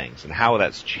minded things, and how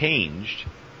that's changed.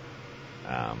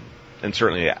 And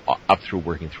certainly up through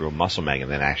working through a muscle mag and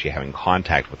then actually having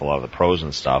contact with a lot of the pros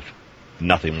and stuff,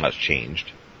 nothing much changed.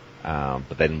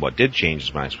 But then what did change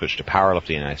is when I switched to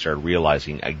powerlifting and I started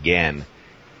realizing again,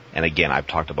 and again, I've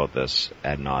talked about this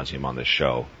ad nauseum on this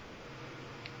show,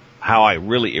 how it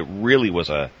really was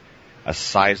a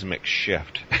seismic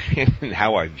shift in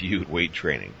how I viewed weight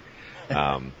training.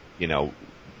 Not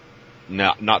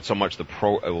so much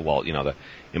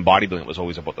in bodybuilding it was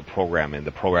always about the program, and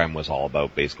the program was all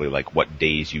about basically like what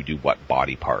days you do what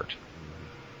body part.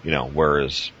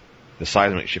 Whereas the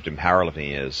seismic shift in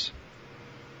powerlifting is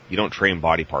you don't train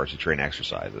body parts, you train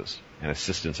exercises and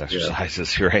assistance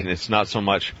exercises, right? And it's not so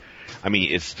much,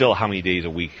 it's still how many days a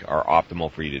week are optimal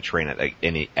for you to train at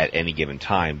any given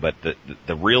time, but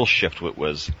the real shift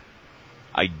was,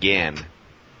 again,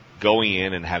 going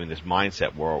in and having this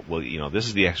mindset where, this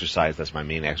is the exercise, that's my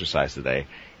main exercise today,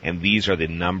 and these are the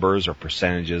numbers or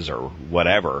percentages or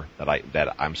whatever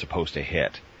that I'm supposed to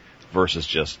hit, versus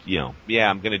just,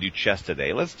 I'm going to do chest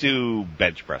today. Let's do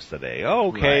bench press today.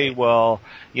 Okay, right. Well,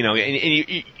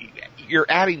 and you're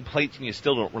adding plates and you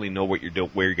still don't really know what you're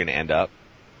doing, where you're going to end up.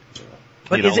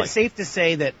 But is it safe to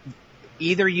say that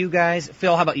either you guys,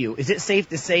 Phil, how about you? Is it safe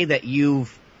to say that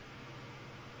you've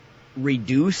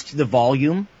reduced the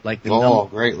volume, like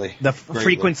greatly, the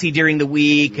frequency during the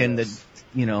week, and the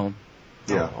yeah,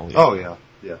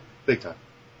 big time.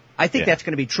 I think that's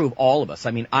going to be true of all of us.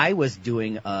 I was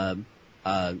doing a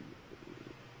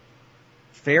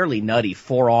fairly nutty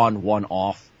 4 on 1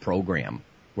 off program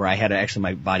where I had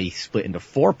my body split into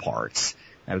 4 parts.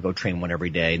 I would go train one every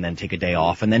day and then take a day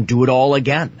off and then do it all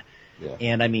again. Yeah.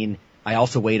 And I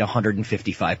also weighed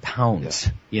 155 pounds,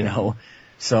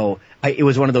 So it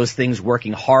was one of those things,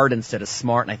 working hard instead of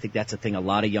smart, and I think that's a thing a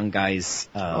lot of young guys,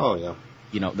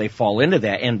 they fall into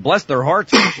that, and bless their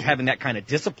hearts for having that kind of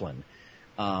discipline.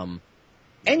 And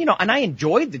I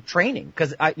enjoyed the training,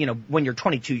 because when you're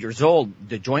 22 years old,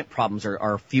 the joint problems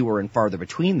are fewer and farther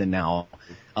between than now.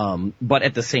 But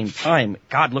at the same time,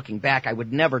 God, looking back, I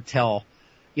would never tell,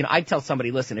 I'd tell somebody,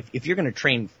 listen, if you're going to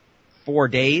train 4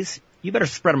 days, you better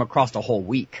spread them across the whole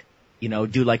week.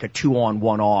 Do like a 2 on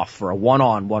 1 off, or a 1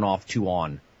 on 1 off, 2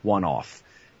 on 1 off.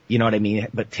 You know what I mean?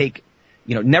 But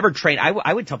never train.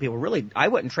 I would tell people, really, I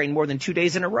wouldn't train more than 2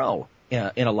 days in a row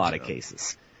in a lot of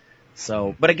cases.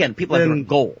 So, but again, people have different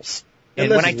goals.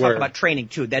 And when I talk about training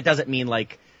too, that doesn't mean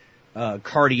like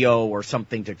cardio or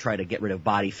something to try to get rid of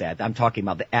body fat. I'm talking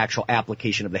about the actual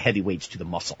application of the heavy weights to the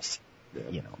muscles.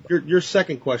 Yeah. Your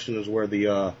second question is where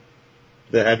the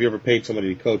have you ever paid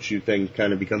somebody to coach you thing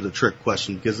kind of becomes a trick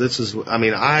question, because this is,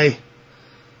 I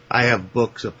have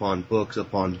books upon books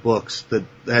upon books that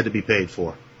had to be paid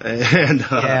for. And,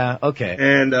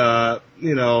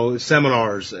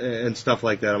 seminars and stuff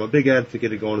like that. I'm a big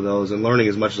advocate of going to those and learning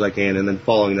as much as I can and then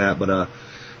following that. But,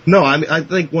 I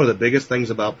think one of the biggest things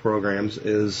about programs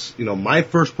is, my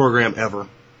first program ever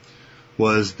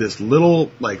was this little,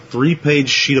 3-page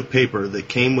sheet of paper that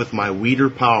came with my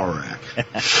Weider Power Rack.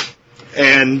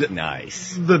 And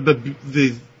nice.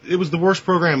 It was the worst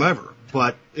program ever,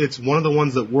 but it's one of the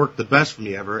ones that worked the best for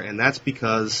me ever, and that's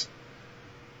because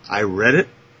I read it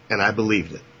and I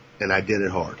believed it, and I did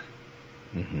it hard.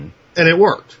 Mm-hmm. And it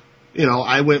worked.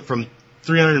 I went from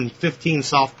 315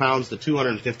 soft pounds to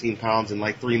 215 pounds in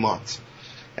 3 months.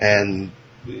 And,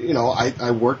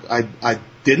 I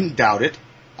didn't doubt it.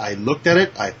 I looked at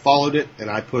it, I followed it, and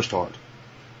I pushed hard.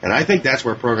 And I think that's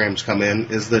where programs come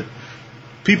in, is that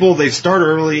people, they start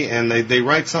early and they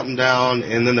write something down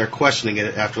and then they're questioning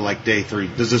it after like day 3.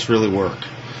 Does this really work?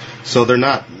 So they're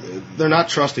not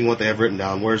trusting what they have written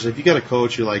down. Whereas if you get a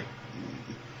coach, you'll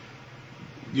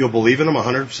believe in them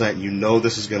 100%. You know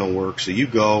this is going to work. So you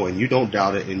go and you don't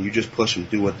doubt it and you just push and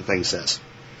do what the thing says.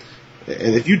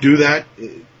 And if you do that,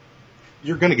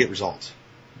 you're going to get results.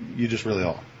 You just really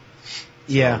are.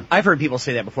 Yeah, I've heard people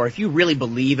say that before. If you really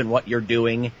believe in what you're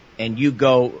doing and you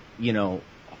go,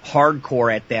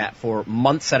 hardcore at that for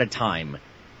months at a time,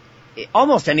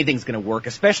 almost anything's going to work,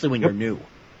 especially when you're new.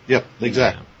 Yep,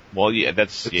 exactly. Yeah. Well,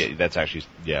 that's actually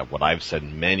what I've said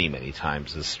many, many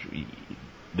times is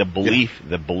the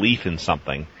belief in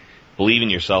something, believe in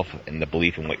yourself, and the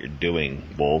belief in what you're doing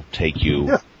will take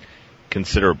you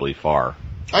considerably far.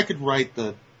 I could write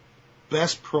the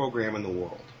best program in the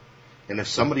world. And if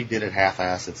somebody did it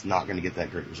half-assed, it's not going to get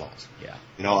that great results. Yeah.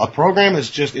 A program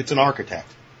is it's an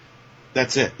architect.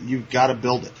 That's it. You've got to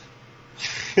build it.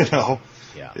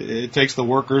 Yeah. It takes the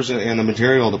workers and the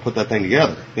material to put that thing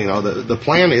together. The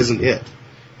plan isn't it.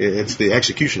 It's the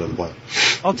execution of the plan.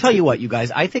 I'll tell you what, you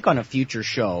guys, I think on a future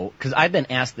show, because I've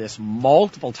been asked this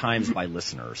multiple times by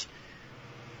listeners,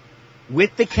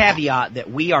 with the caveat that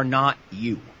we are not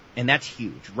you. And that's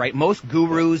huge, right? Most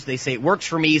gurus, they say it works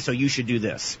for me, so you should do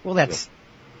this. Well, that's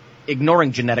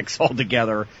ignoring genetics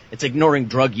altogether. It's ignoring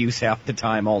drug use half the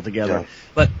time altogether. Yeah.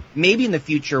 But maybe in the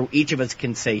future, each of us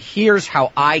can say, here's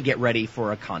how I get ready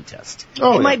for a contest.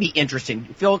 It might be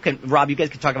interesting. Rob, you guys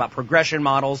can talk about progression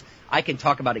models. I can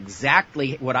talk about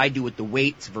exactly what I do with the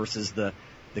weights versus the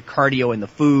cardio and the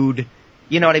food.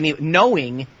 You know what I mean?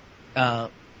 Knowing,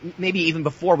 maybe even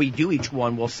before we do each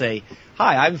one, we'll say,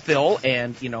 hi, I'm Phil,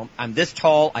 and, I'm this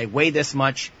tall, I weigh this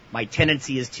much, my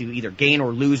tendency is to either gain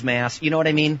or lose mass, you know what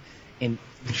I mean? And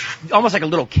almost like a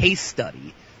little case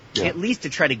study, at least to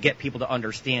try to get people to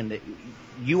understand that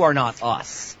you are not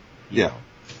us. Yeah.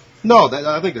 No,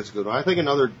 I think that's good. I think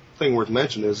another thing worth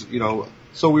mentioning is,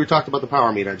 so we talked about the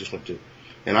power meet I just went to,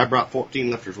 and I brought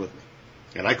 14 lifters with me.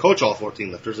 And I coach all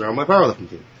 14 lifters. They're on my powerlifting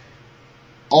team.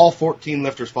 All 14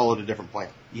 lifters followed a different plan.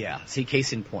 Yeah, see,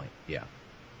 case in point, yeah.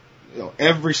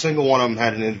 Every single one of them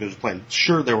had an individual plan.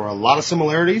 Sure, there were a lot of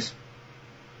similarities.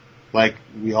 Like,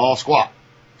 we all squat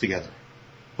together.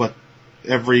 But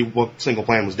every single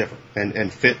plan was different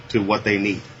and fit to what they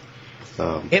need.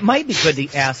 It might be good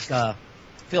to ask,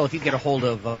 Phil, if you get a hold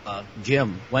of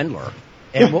Jim Wendler.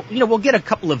 And we'll get a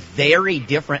couple of very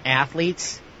different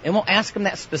athletes, and we'll ask them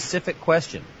that specific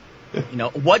question.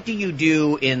 What do you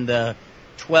do in the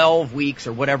 12 weeks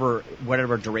or whatever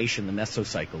duration the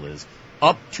mesocycle is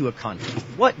up to a contest?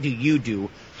 What do you do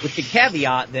with the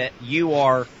caveat that you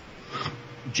are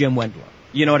Jim Wendler?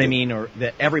 You know what I mean? Or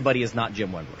that everybody is not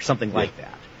Jim Wendler, something like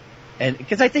that. And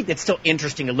because I think it's still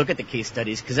interesting to look at the case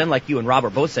studies, because then like you and Rob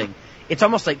are both saying, it's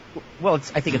almost like, I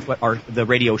think it's what the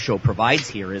radio show provides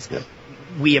here is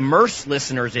we immerse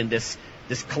listeners in this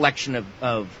collection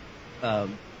of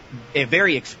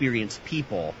very experienced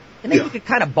people. And then you could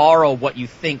kind of borrow what you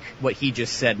think what he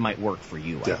just said might work for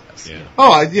you, I guess. Yeah.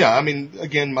 Oh, I mean,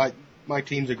 again, my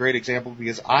team's a great example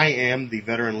because I am the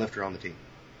veteran lifter on the team.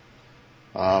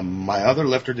 My other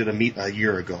lifter did a meet a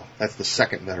year ago. That's the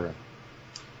second veteran.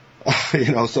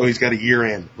 So he's got a year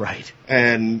in. Right.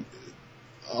 And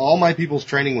all my people's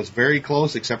training was very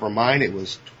close, except for mine. It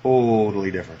was totally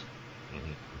different.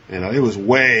 Mm-hmm. It was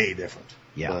way different.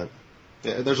 Yeah.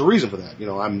 But there's a reason for that.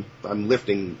 I'm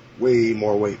lifting way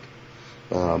more weight.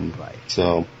 Right.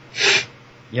 So.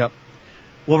 Yep.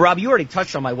 Well, Rob, you already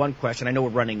touched on my one question. I know we're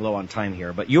running low on time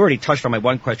here, but you already touched on my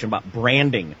one question about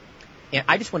branding. And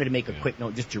I just wanted to make a quick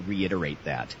note just to reiterate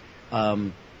that.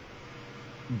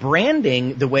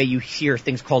 Branding, the way you hear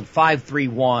things called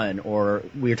 531, or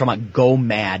we were talking about Go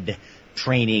Mad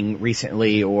training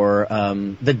recently, or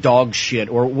the dog shit,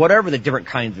 or whatever the different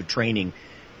kinds of training,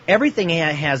 everything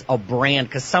has a brand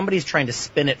because somebody's trying to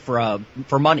spin it for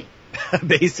money,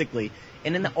 basically.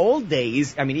 And in the old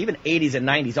days, I mean, even 80s and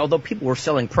 90s, although people were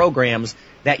selling programs,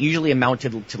 that usually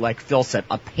amounted to, like Phil said,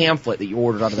 a pamphlet that you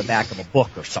ordered out of the back of a book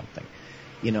or something.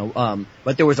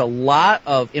 But there was a lot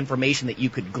of information that you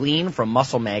could glean from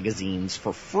muscle magazines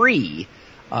for free.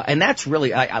 And that's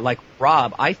really, I like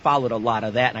Rob, I followed a lot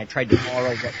of that, and I tried to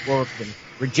borrow what worked and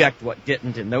reject what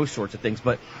didn't and those sorts of things.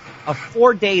 But a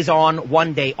 4 days on,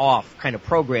 1 day off kind of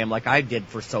program like I did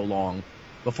for so long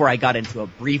before I got into a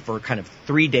briefer kind of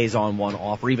 3 days on, 1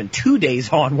 off, or even 2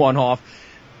 days on, 1 off,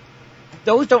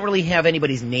 those don't really have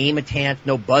anybody's name attached,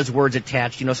 no buzzwords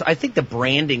attached, so I think the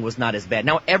branding was not as bad.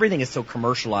 Now everything is so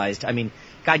commercialized. I mean,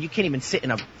 God, you can't even sit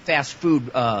in a fast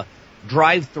food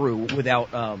drive-through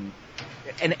without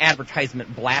an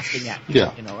advertisement blasting at you.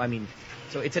 Yeah. I mean,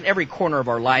 so it's in every corner of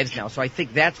our lives now. So I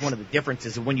think that's one of the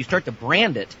differences. When you start to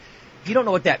brand it, you don't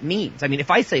know what that means. I mean,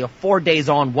 if I say a 4 days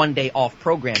on, 1 day off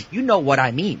program, you know what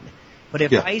I mean. But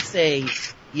if I say,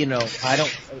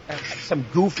 some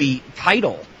goofy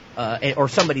title or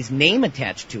somebody's name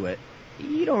attached to it,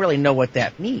 you don't really know what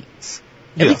that means.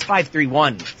 At least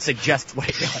 531 suggests what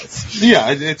it does.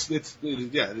 Yeah,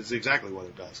 it's exactly what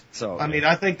it does. So I mean,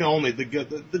 I think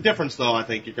the difference though, I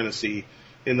think you're going to see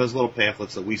in those little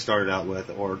pamphlets that we started out with,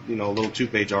 or little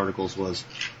 2-page articles, was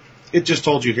it just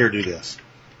told you, here, do this.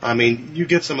 I mean, you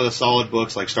get some of the solid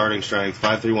books like Starting Strength,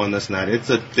 531, this and that. It's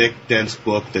a thick, dense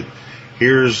book that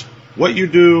here's what you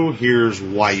do, here's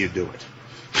why you do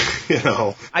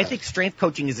it. I think strength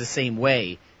coaching is the same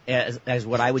way as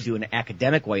what I would do in an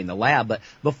academic way in the lab. But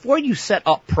before you set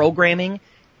up programming,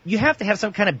 you have to have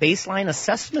some kind of baseline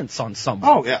assessments on someone.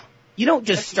 Oh, yeah. You don't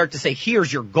just start to say,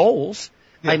 here's your goals.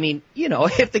 Yeah. I mean,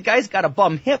 if the guy's got a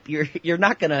bum hip, you're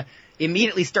not going to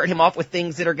immediately start him off with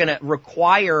things that are going to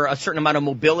require a certain amount of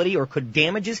mobility or could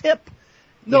damage his hip.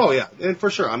 No, yeah, and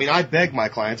for sure. I mean, I beg my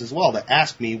clients as well to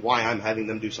ask me why I'm having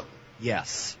them do something.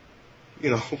 Yes.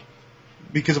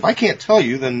 Because if I can't tell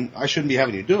you, then I shouldn't be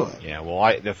having you do it. Yeah, well,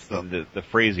 the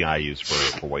phrasing I use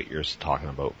for what you're talking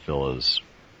about, Phil, is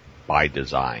by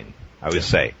design. I would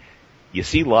say, you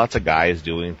see lots of guys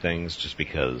doing things just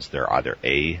because they're either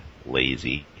A,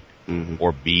 lazy,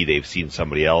 or B, they've seen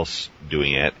somebody else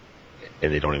doing it,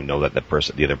 and they don't even know that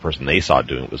the other person they saw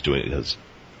doing it was doing it because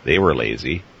they were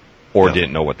lazy, or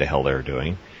didn't know what the hell they were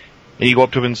doing. And you go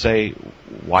up to him and say,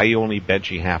 why are you only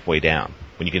benching halfway down?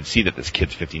 When you can see that this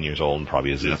kid's 15 years old and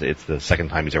probably it's the second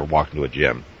time he's ever walked into a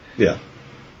gym. Yeah.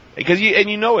 Because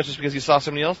it's just because you saw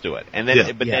somebody else do it. And then,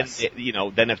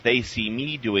 then if they see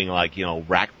me doing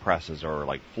rack presses or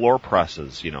like floor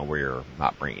presses, where you're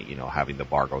not bringing, having the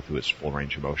bar go through its full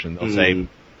range of motion, they'll say,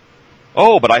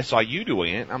 oh, but I saw you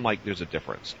doing it. I'm like, there's a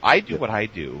difference. I do what I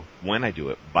do when I do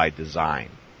it by design.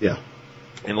 Yeah.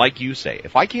 And like you say,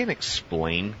 if I can't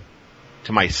explain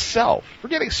to myself,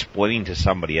 forget explaining to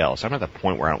somebody else. I'm at the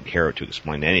point where I don't care to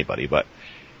explain to anybody, but,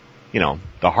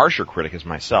 the harsher critic is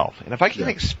myself. And if I can't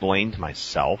explain to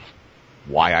myself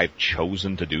why I've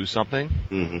chosen to do something,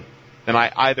 then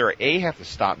I either A, have to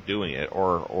stop doing it,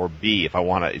 or B, if I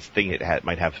want to think it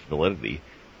might have validity,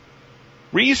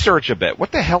 research a bit.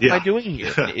 What the hell am I doing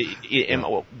here?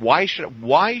 Why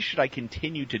should I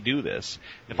continue to do this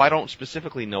if I don't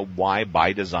specifically know why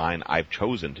by design I've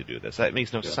chosen to do this? That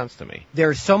makes no sense to me.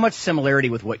 There's so much similarity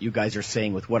with what you guys are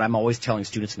saying with what I'm always telling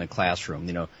students in the classroom,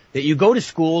 that you go to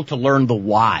school to learn the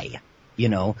why,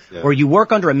 or you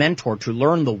work under a mentor to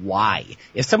learn the why.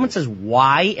 If someone says,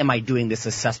 why am I doing this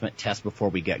assessment test before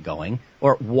we get going?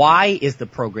 Or why is the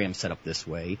program set up this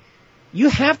way? You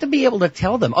have to be able to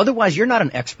tell them. Otherwise, you're not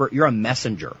an expert. You're a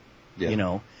messenger,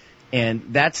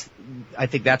 and I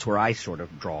think that's where I sort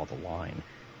of draw the line.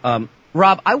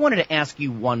 Rob, I wanted to ask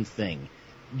you one thing.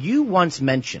 You once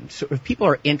mentioned, so if people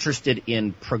are interested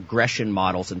in progression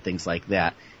models and things like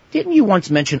that, didn't you once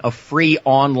mention a free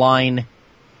online,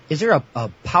 is there a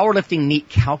powerlifting neat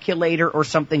calculator or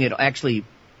something that'll actually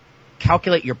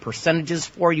calculate your percentages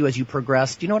for you as you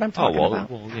progress? Do you know what I'm talking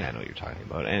about? Well, yeah, I know what you're talking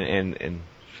about. And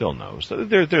Phil knows.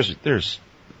 There's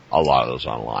a lot of those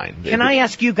online. Can I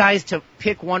ask you guys to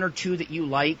pick one or two that you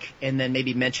like and then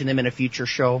maybe mention them in a future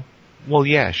show? Well,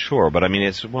 yeah, sure. But I mean,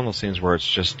 it's one of those things where it's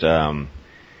just,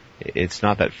 it's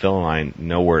not that Phil and I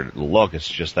know where to look. It's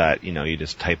just that, you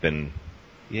just type in,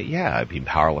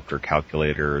 powerlifter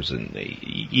calculators and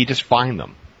you just find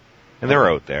them. And they're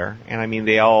out there. And I mean,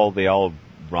 they all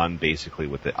run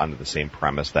basically under the same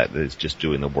premise that it's just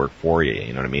doing the work for you.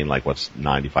 You know what I mean? Like what's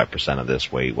 95% of this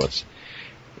weight? What's,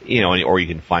 or you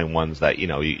can find ones that,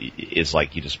 is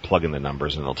like you just plug in the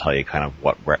numbers and it'll tell you kind of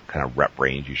what rep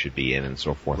range you should be in and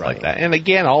so forth like that. And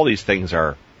again, all these things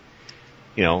are,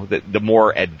 the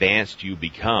more advanced you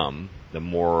become, the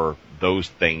more those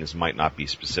things might not be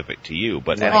specific to you.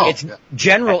 But it's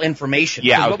general information.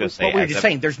 Yeah, I was going to say. What we were just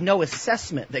saying, there's no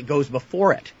assessment that goes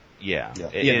before it. Yeah.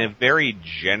 In a very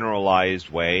generalized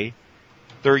way,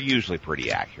 they're usually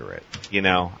pretty accurate.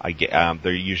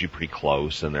 They're usually pretty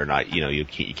close, and they're not. You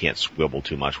can't squibble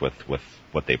too much with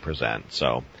what they present.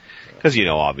 So, because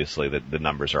obviously the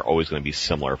numbers are always going to be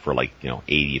similar for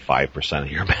 85%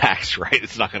 of your max, right?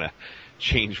 It's not going to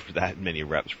change for that many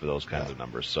reps for those kinds of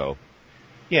numbers. So,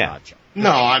 yeah. No,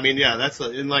 I mean, that's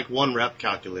in 1 rep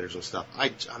calculators and stuff.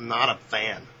 I'm not a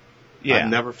fan Yeah. I've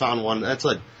never found one. That's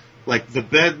like the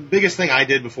biggest thing I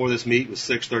did before this meet was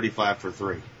 635 for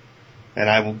 3. And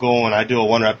I will go and I do a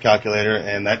 1-rep calculator,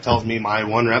 and that tells me my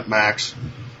 1-rep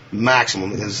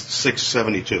maximum is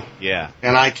 672. Yeah.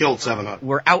 And I killed 700.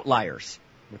 We're outliers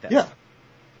with that. Yeah.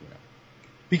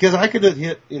 Because I could have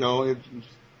hit,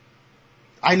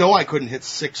 I know I couldn't hit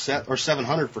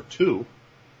 700 for 2,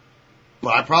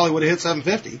 but I probably would have hit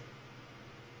 750.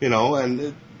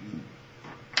 And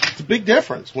it's a big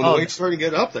difference when the weight's starting to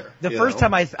get up there. The first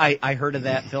time I heard of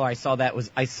that, Phil, I saw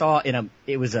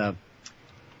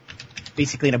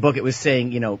basically in a book, it was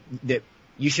saying, that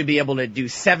you should be able to do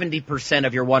 70%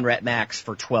 of your 1-rep max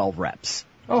for 12 reps.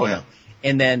 Oh, yeah.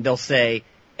 And then they'll say,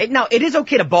 now it is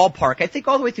okay to ballpark. I think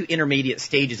all the way through intermediate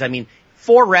stages. I mean,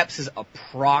 4 reps is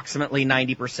approximately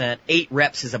 90%. 8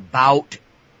 reps is about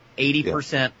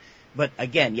 80%. Yeah. But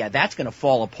again, that's going to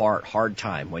fall apart hard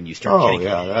time when you start. Oh,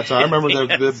 yeah. I remember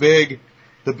the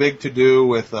big to do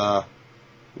with,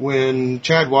 when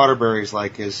Chad Waterbury's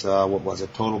his,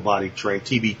 total body train,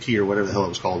 TBT or whatever the hell it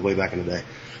was called way back in the day,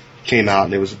 came out,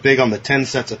 and it was big on the 10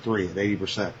 sets of 3 at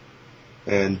 80%.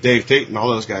 And Dave Tate and all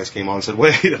those guys came on and said,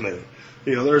 wait a minute,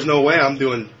 there's no way I'm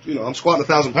doing, I'm squatting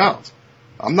 1,000 pounds.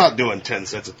 I'm not doing 10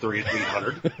 sets of 3 at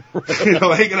 800. It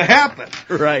ain't gonna happen.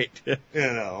 Right.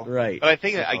 Right. But I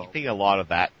think a lot of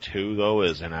that too, though,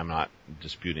 is, and I'm not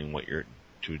disputing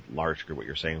to a large degree what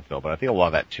you're saying, Phil, but I think a lot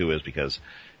of that too is because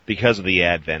of the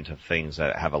advent of things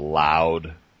that have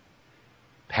allowed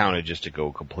poundages to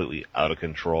go completely out of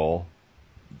control.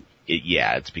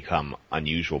 It's become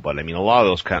unusual, but I mean, a lot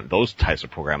of those types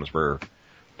of programs were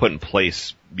put in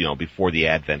place, before the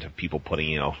advent of people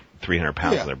putting, 300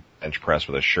 pounds on their bench press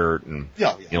with a shirt and,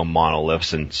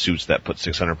 monoliths and suits that put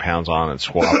 600 pounds on and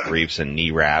squat briefs and knee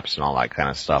wraps and all that kind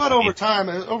of stuff. But over time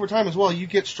as well, you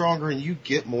get stronger and you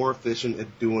get more efficient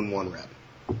at doing 1 rep.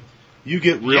 You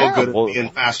get real good at being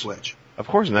fast twitch. Of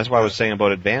course, and that's why I was saying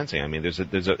about advancing. I mean, there's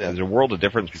a world of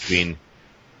difference between,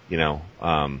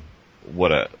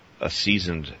 what a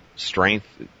seasoned strength,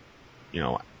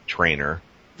 trainer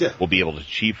will be able to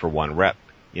achieve for 1 rep,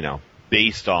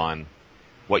 based on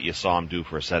what you saw him do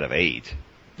for a set of 8.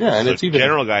 Yeah, and so it's even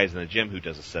general guys in the gym who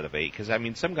does a set of 8. Because I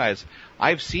mean, some guys,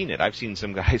 I've seen it. I've seen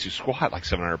some guys who squat like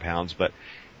 700 pounds, but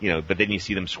then you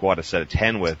see them squat a set of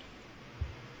 10 with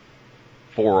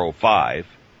 405.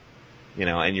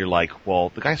 And you're like,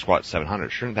 well, the guy squats 700.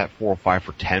 Shouldn't that 405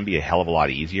 for 10 be a hell of a lot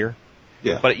easier?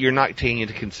 Yeah. But you're not taking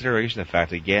into consideration the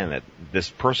fact, again, that this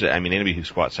person, I mean, anybody who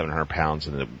squats 700 pounds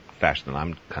in the fashion that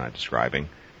I'm kind of describing,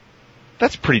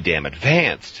 that's pretty damn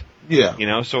advanced.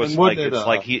 Yeah. So it's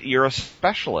you're a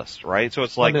specialist, right? So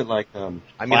it's like,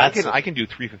 I can do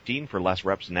 315 for less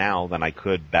reps now than I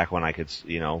could back when I could,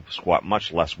 squat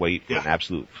much less weight for an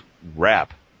absolute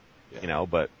rep,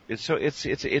 but it's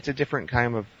a different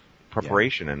kind of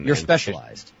preparation and you're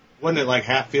specialized. Wasn't it like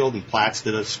Hatfield and Platts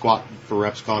did a squat for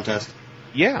reps contest?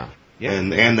 Yeah.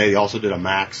 And they also did a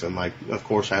max, and of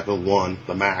course Hatfield won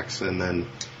the max,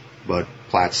 but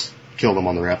Platts killed him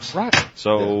on the reps. Right.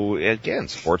 So again,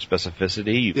 sport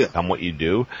specificity, you become what you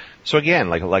do. So again,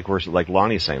 like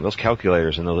Lonnie's saying, those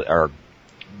calculators and those are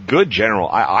good general.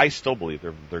 I still believe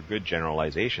they're good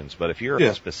generalizations, but if you're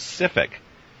a specific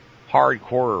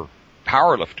hardcore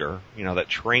powerlifter, that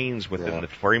trains within the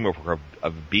framework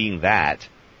of being that,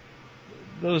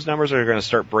 those numbers are going to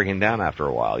start breaking down after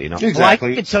a while, Exactly. Well, I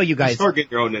can tell you guys. You start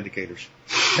getting your own indicators.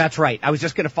 That's right. I was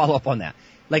just going to follow up on that.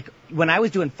 Like, when I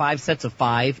was doing 5 sets of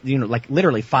 5, like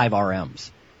literally 5 RMs,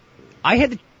 I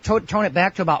had to tone it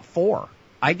back to about 4.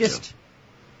 I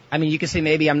mean, you could say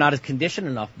maybe I'm not as conditioned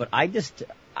enough, but I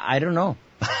don't know.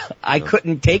 I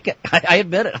couldn't take it. I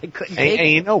admit it. I couldn't take it.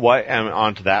 And you know what?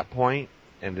 On to that point,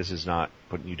 and this is not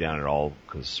putting you down at all,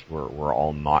 because we're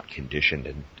all not conditioned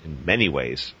in many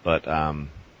ways, but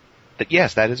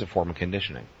yes, that is a form of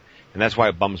conditioning. And that's why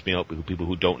it bums me out with people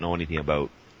who don't know anything about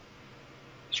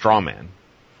strongman,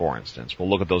 for instance. We'll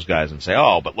look at those guys and say,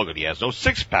 oh, but look at, he has no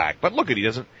 6-pack, but look at, he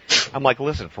doesn't. I'm like,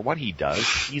 listen, for what he does,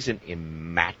 he's in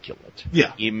immaculate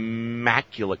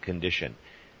condition.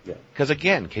 Because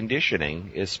again,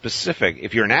 conditioning is specific.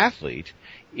 If you're an athlete,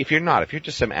 if you're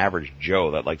just some average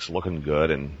Joe that likes looking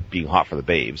good and being hot for the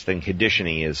babes, then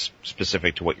conditioning is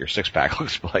specific to what your 6-pack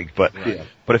looks like. But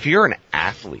if you're an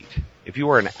athlete, if you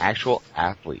are an actual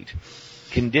athlete,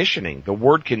 conditioning, the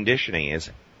word conditioning is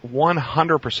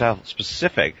 100%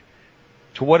 specific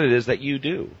to what it is that you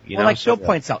do. Like Phil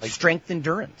points out, strength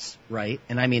endurance, right?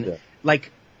 And I mean,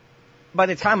 by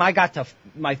the time I got to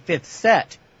my 5th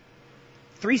set,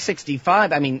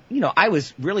 365, I mean, I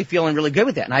was really feeling really good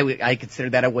with that. And I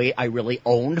considered that a weight I really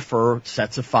owned for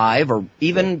sets of 5 or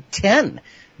even 10,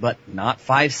 but not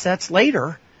 5 sets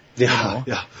later. Yeah,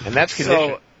 yeah. And that's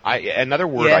condition. Another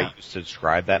word Yeah. I use to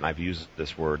describe that, and I've used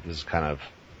this word, this is kind of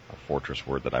a fortress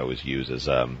word that I always use, is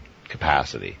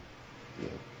capacity.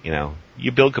 You know,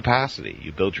 you build capacity.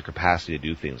 You build your capacity to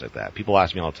do things like that. People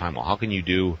ask me all the time, well, how can you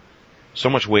do so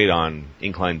much weight on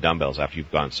incline dumbbells after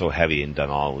you've gone so heavy and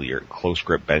done all your close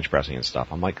grip bench pressing and stuff?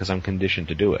 I'm like, because I'm conditioned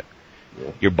to do it.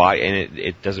 Yeah. Your body, and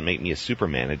it doesn't make me a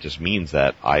Superman. It just means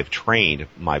that I've trained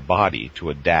my body to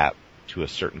adapt to a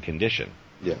certain condition.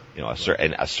 Yeah. You know, a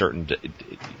certain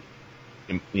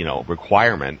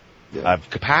requirement of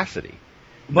capacity.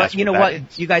 But That's you know that what,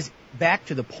 is. you guys, back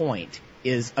to the point,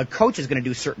 is a coach is going to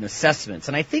do certain assessments.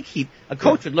 And I think a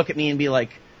coach would look at me and be like,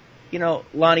 you know,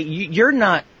 Lonnie, you're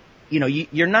not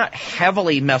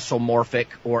heavily mesomorphic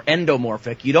or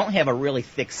endomorphic. You don't have a really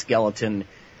thick skeleton.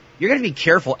 You're going to be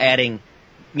careful adding,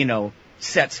 you know,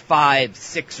 sets 5,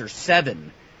 6, or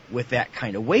 7 with that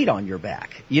kind of weight on your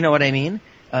back. You know what I mean?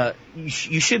 You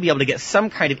should be able to get some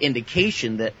kind of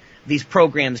indication that these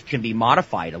programs can be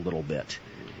modified a little bit.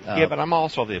 Yeah, but I'm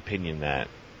also of the opinion that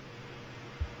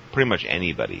pretty much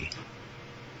anybody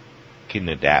can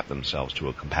adapt themselves to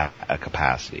a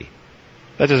capacity.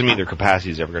 That doesn't mean their capacity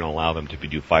is ever going to allow them to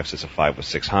do 5 sets of 5 with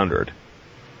 600,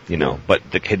 you know. But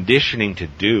the conditioning to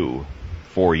do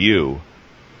for you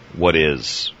what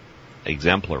is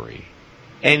exemplary.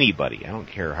 Anybody, I don't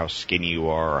care how skinny you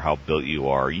are or how built you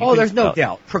are. There's no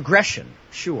doubt. Progression,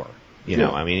 sure. You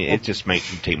know, I mean, it just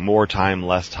makes you take more time,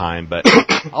 less time, but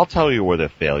I'll tell you where the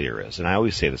failure is, and I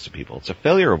always say this to people. It's a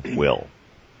failure of will.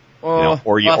 Rob,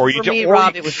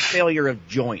 it was a failure of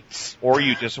joints. Or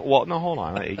you just, well, no, hold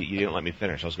on. You didn't let me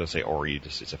finish. I was going to say, or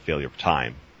it's a failure of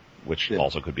time, which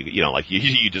also could be, you know, like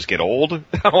you just get old,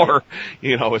 or,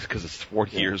 you know, it's because it's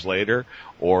 40 years later,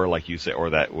 or like you say,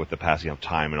 or that with the passing of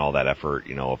time and all that effort,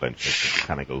 you know, eventually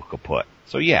kind of go kaput.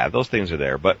 So yeah, those things are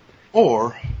there, but.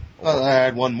 Or, I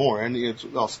had one more, and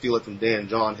I'll steal it from Dan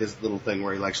John, his little thing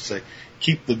where he likes to say,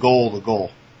 keep the goal the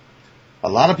goal. A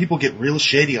lot of people get real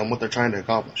shady on what they're trying to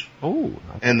accomplish. Oh,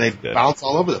 and they bounce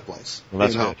all over the place. Well,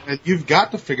 that's good. And you've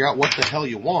got to figure out what the hell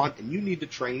you want, and you need to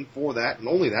train for that and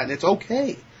only that, and it's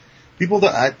okay. People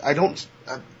that I've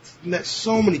met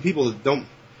so many people that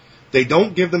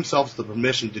don't give themselves the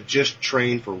permission to just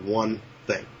train for one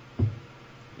thing.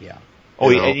 Yeah. Oh,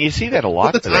 and you see that a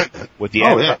lot today with the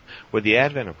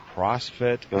advent of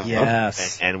CrossFit.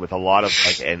 Yes. And with a lot of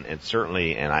and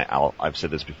certainly, and I've said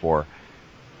this before,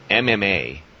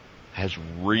 MMA has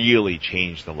really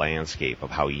changed the landscape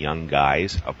of how young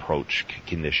guys approach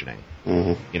conditioning.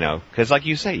 Mm-hmm. You know, because like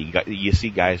you say, you see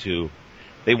guys who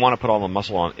they want to put all the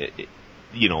muscle on.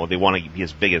 You know, they want to be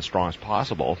as big and strong as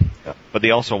possible, but they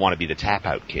also want to be the tap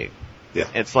out king. Yeah.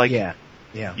 It's like. Yeah.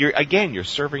 You're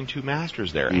serving two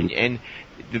masters there. And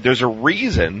there's a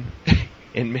reason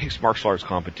in mixed martial arts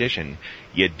competition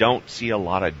you don't see a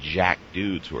lot of jacked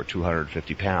dudes who are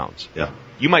 250 pounds. Yeah.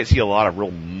 You might see a lot of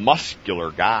real muscular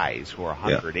guys who are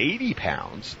 180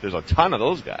 pounds. There's a ton of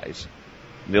those guys.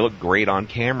 They look great on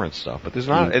camera and stuff, but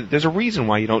there's a reason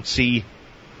why you don't see,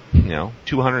 you know,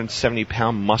 270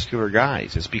 pound muscular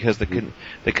guys. It's because the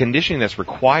conditioning that's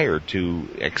required to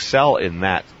excel in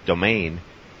that domain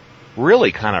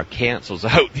really kind of cancels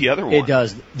out the other one. It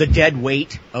does. The dead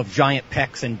weight of giant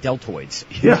pecs and deltoids.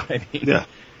 You know what I mean?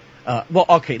 Yeah. Well,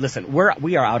 okay, listen,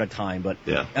 we are out of time, but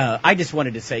I just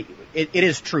wanted to say it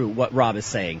is true what Rob is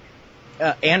saying,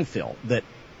 and Phil, that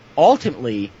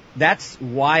ultimately that's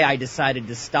why I decided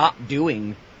to stop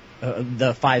doing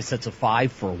the 5 sets of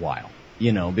 5 for a while,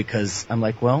 you know, because I'm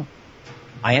like, well,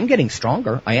 I am getting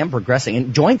stronger, I am progressing,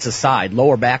 and joints aside,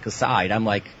 lower back aside, I'm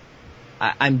like,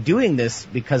 I'm doing this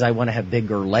because I want to have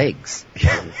bigger legs,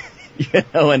 you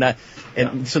know,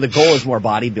 and so the goal is more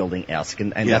bodybuilding-esque,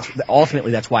 and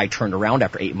that's why I turned around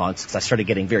after 8 months, because I started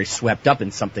getting very swept up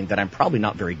in something that I'm probably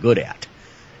not very good at,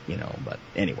 you know, but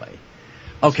anyway.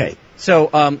 Okay,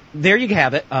 so there you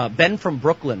have it. Ben from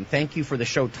Brooklyn, thank you for the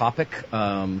show topic.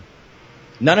 None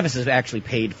of us has actually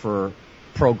paid for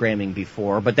programming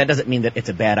before, but that doesn't mean that it's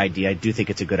a bad idea. I do think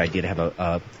it's a good idea to have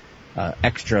a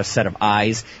extra set of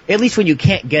eyes, at least when you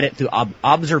can't get it through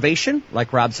observation,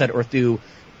 like Rob said, or through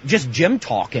just gym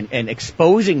talk and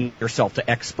exposing yourself to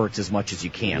experts as much as you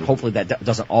can. Hopefully that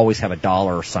doesn't always have a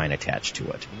dollar sign attached to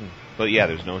it. But yeah,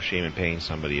 there's no shame in paying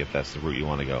somebody if that's the route you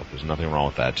want to go. There's nothing wrong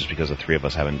with that. Just because the three of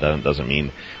us haven't done it doesn't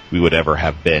mean we would ever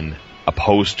have been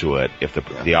opposed to it if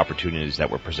the opportunities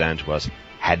that were presented to us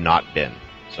had not been.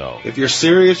 So if you're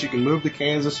serious, you can move to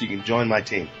Kansas, you can join my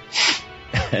team.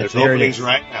 There's openings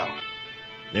right now.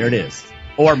 There it is.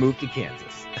 Or move to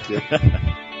Kansas. Yeah.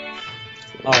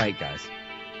 All right, guys.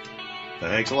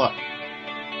 Thanks a lot.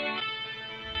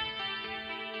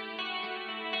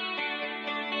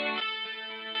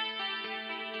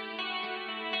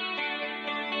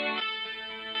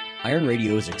 Iron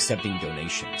Radio is accepting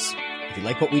donations. If you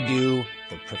like what we do,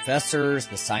 the professors,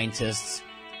 the scientists,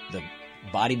 the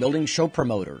bodybuilding show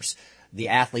promoters, the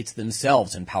athletes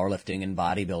themselves in powerlifting and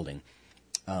bodybuilding,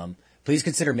 please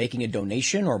consider making a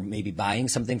donation or maybe buying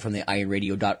something from the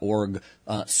ironradio.org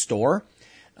store.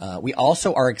 We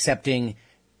also are accepting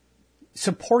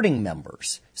supporting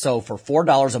members. So for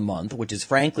 $4 a month, which is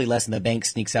frankly less than the bank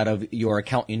sneaks out of your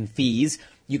account in fees,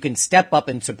 you can step up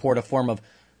and support a form of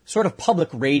sort of public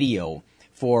radio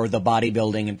for the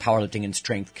bodybuilding and powerlifting and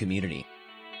strength community.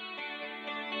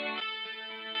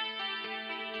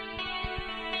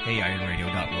 Hey,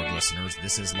 IronRadio.org listeners,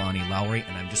 this is Lonnie Lowery,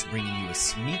 and I'm just bringing you a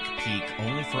sneak peek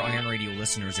only for Iron Radio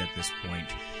listeners at this point.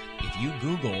 If you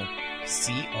Google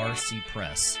CRC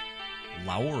Press,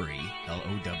 Lowery,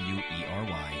 Lowery,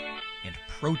 and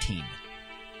protein,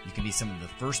 you can be some of the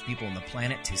first people on the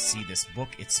planet to see this book.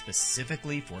 It's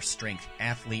specifically for strength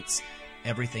athletes,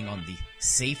 everything on the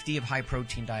safety of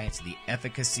high-protein diets, the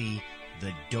efficacy,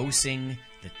 the dosing,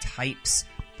 the types,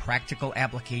 practical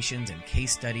applications, and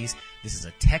case studies. This is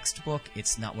a textbook.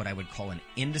 It's not what I would call an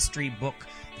industry book.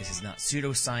 This is not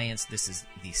pseudoscience. This is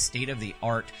the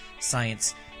state-of-the-art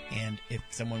science. And if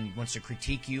someone wants to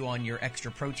critique you on your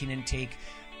extra protein intake,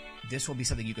 this will be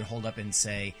something you can hold up and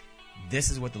say,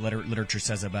 this is what the literature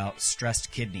says about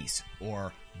stressed kidneys,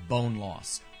 or bone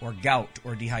loss, or gout,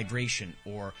 or dehydration,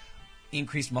 or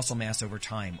increased muscle mass over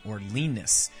time, or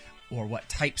leanness, or what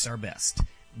types are best.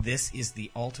 This is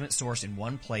the ultimate source in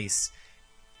one place.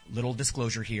 Little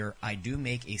disclosure here, I do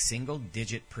make a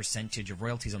single-digit percentage of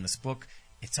royalties on this book.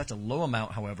 It's such a low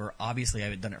amount, however. Obviously, I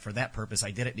haven't done it for that purpose.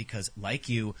 I did it because, like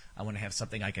you, I want to have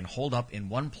something I can hold up in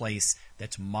one place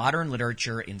that's modern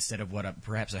literature instead of what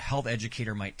perhaps a health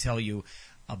educator might tell you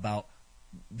about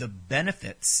the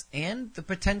benefits and the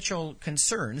potential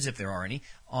concerns, if there are any,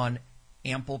 on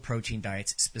ample protein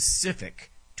diets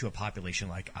specific to a population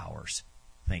like ours.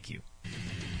 Thank you.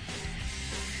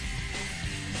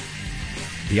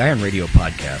 The Iron Radio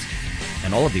podcast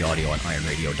and all of the audio on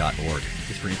ironradio.org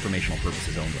is for informational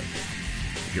purposes only.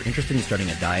 If you're interested in starting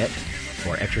a diet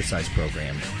or exercise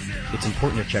program, it's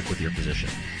important to check with your physician.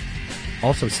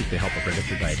 Also seek the help of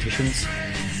registered dietitians,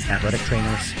 athletic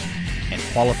trainers, and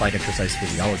qualified exercise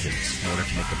physiologists in order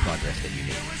to make the progress that you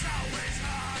need.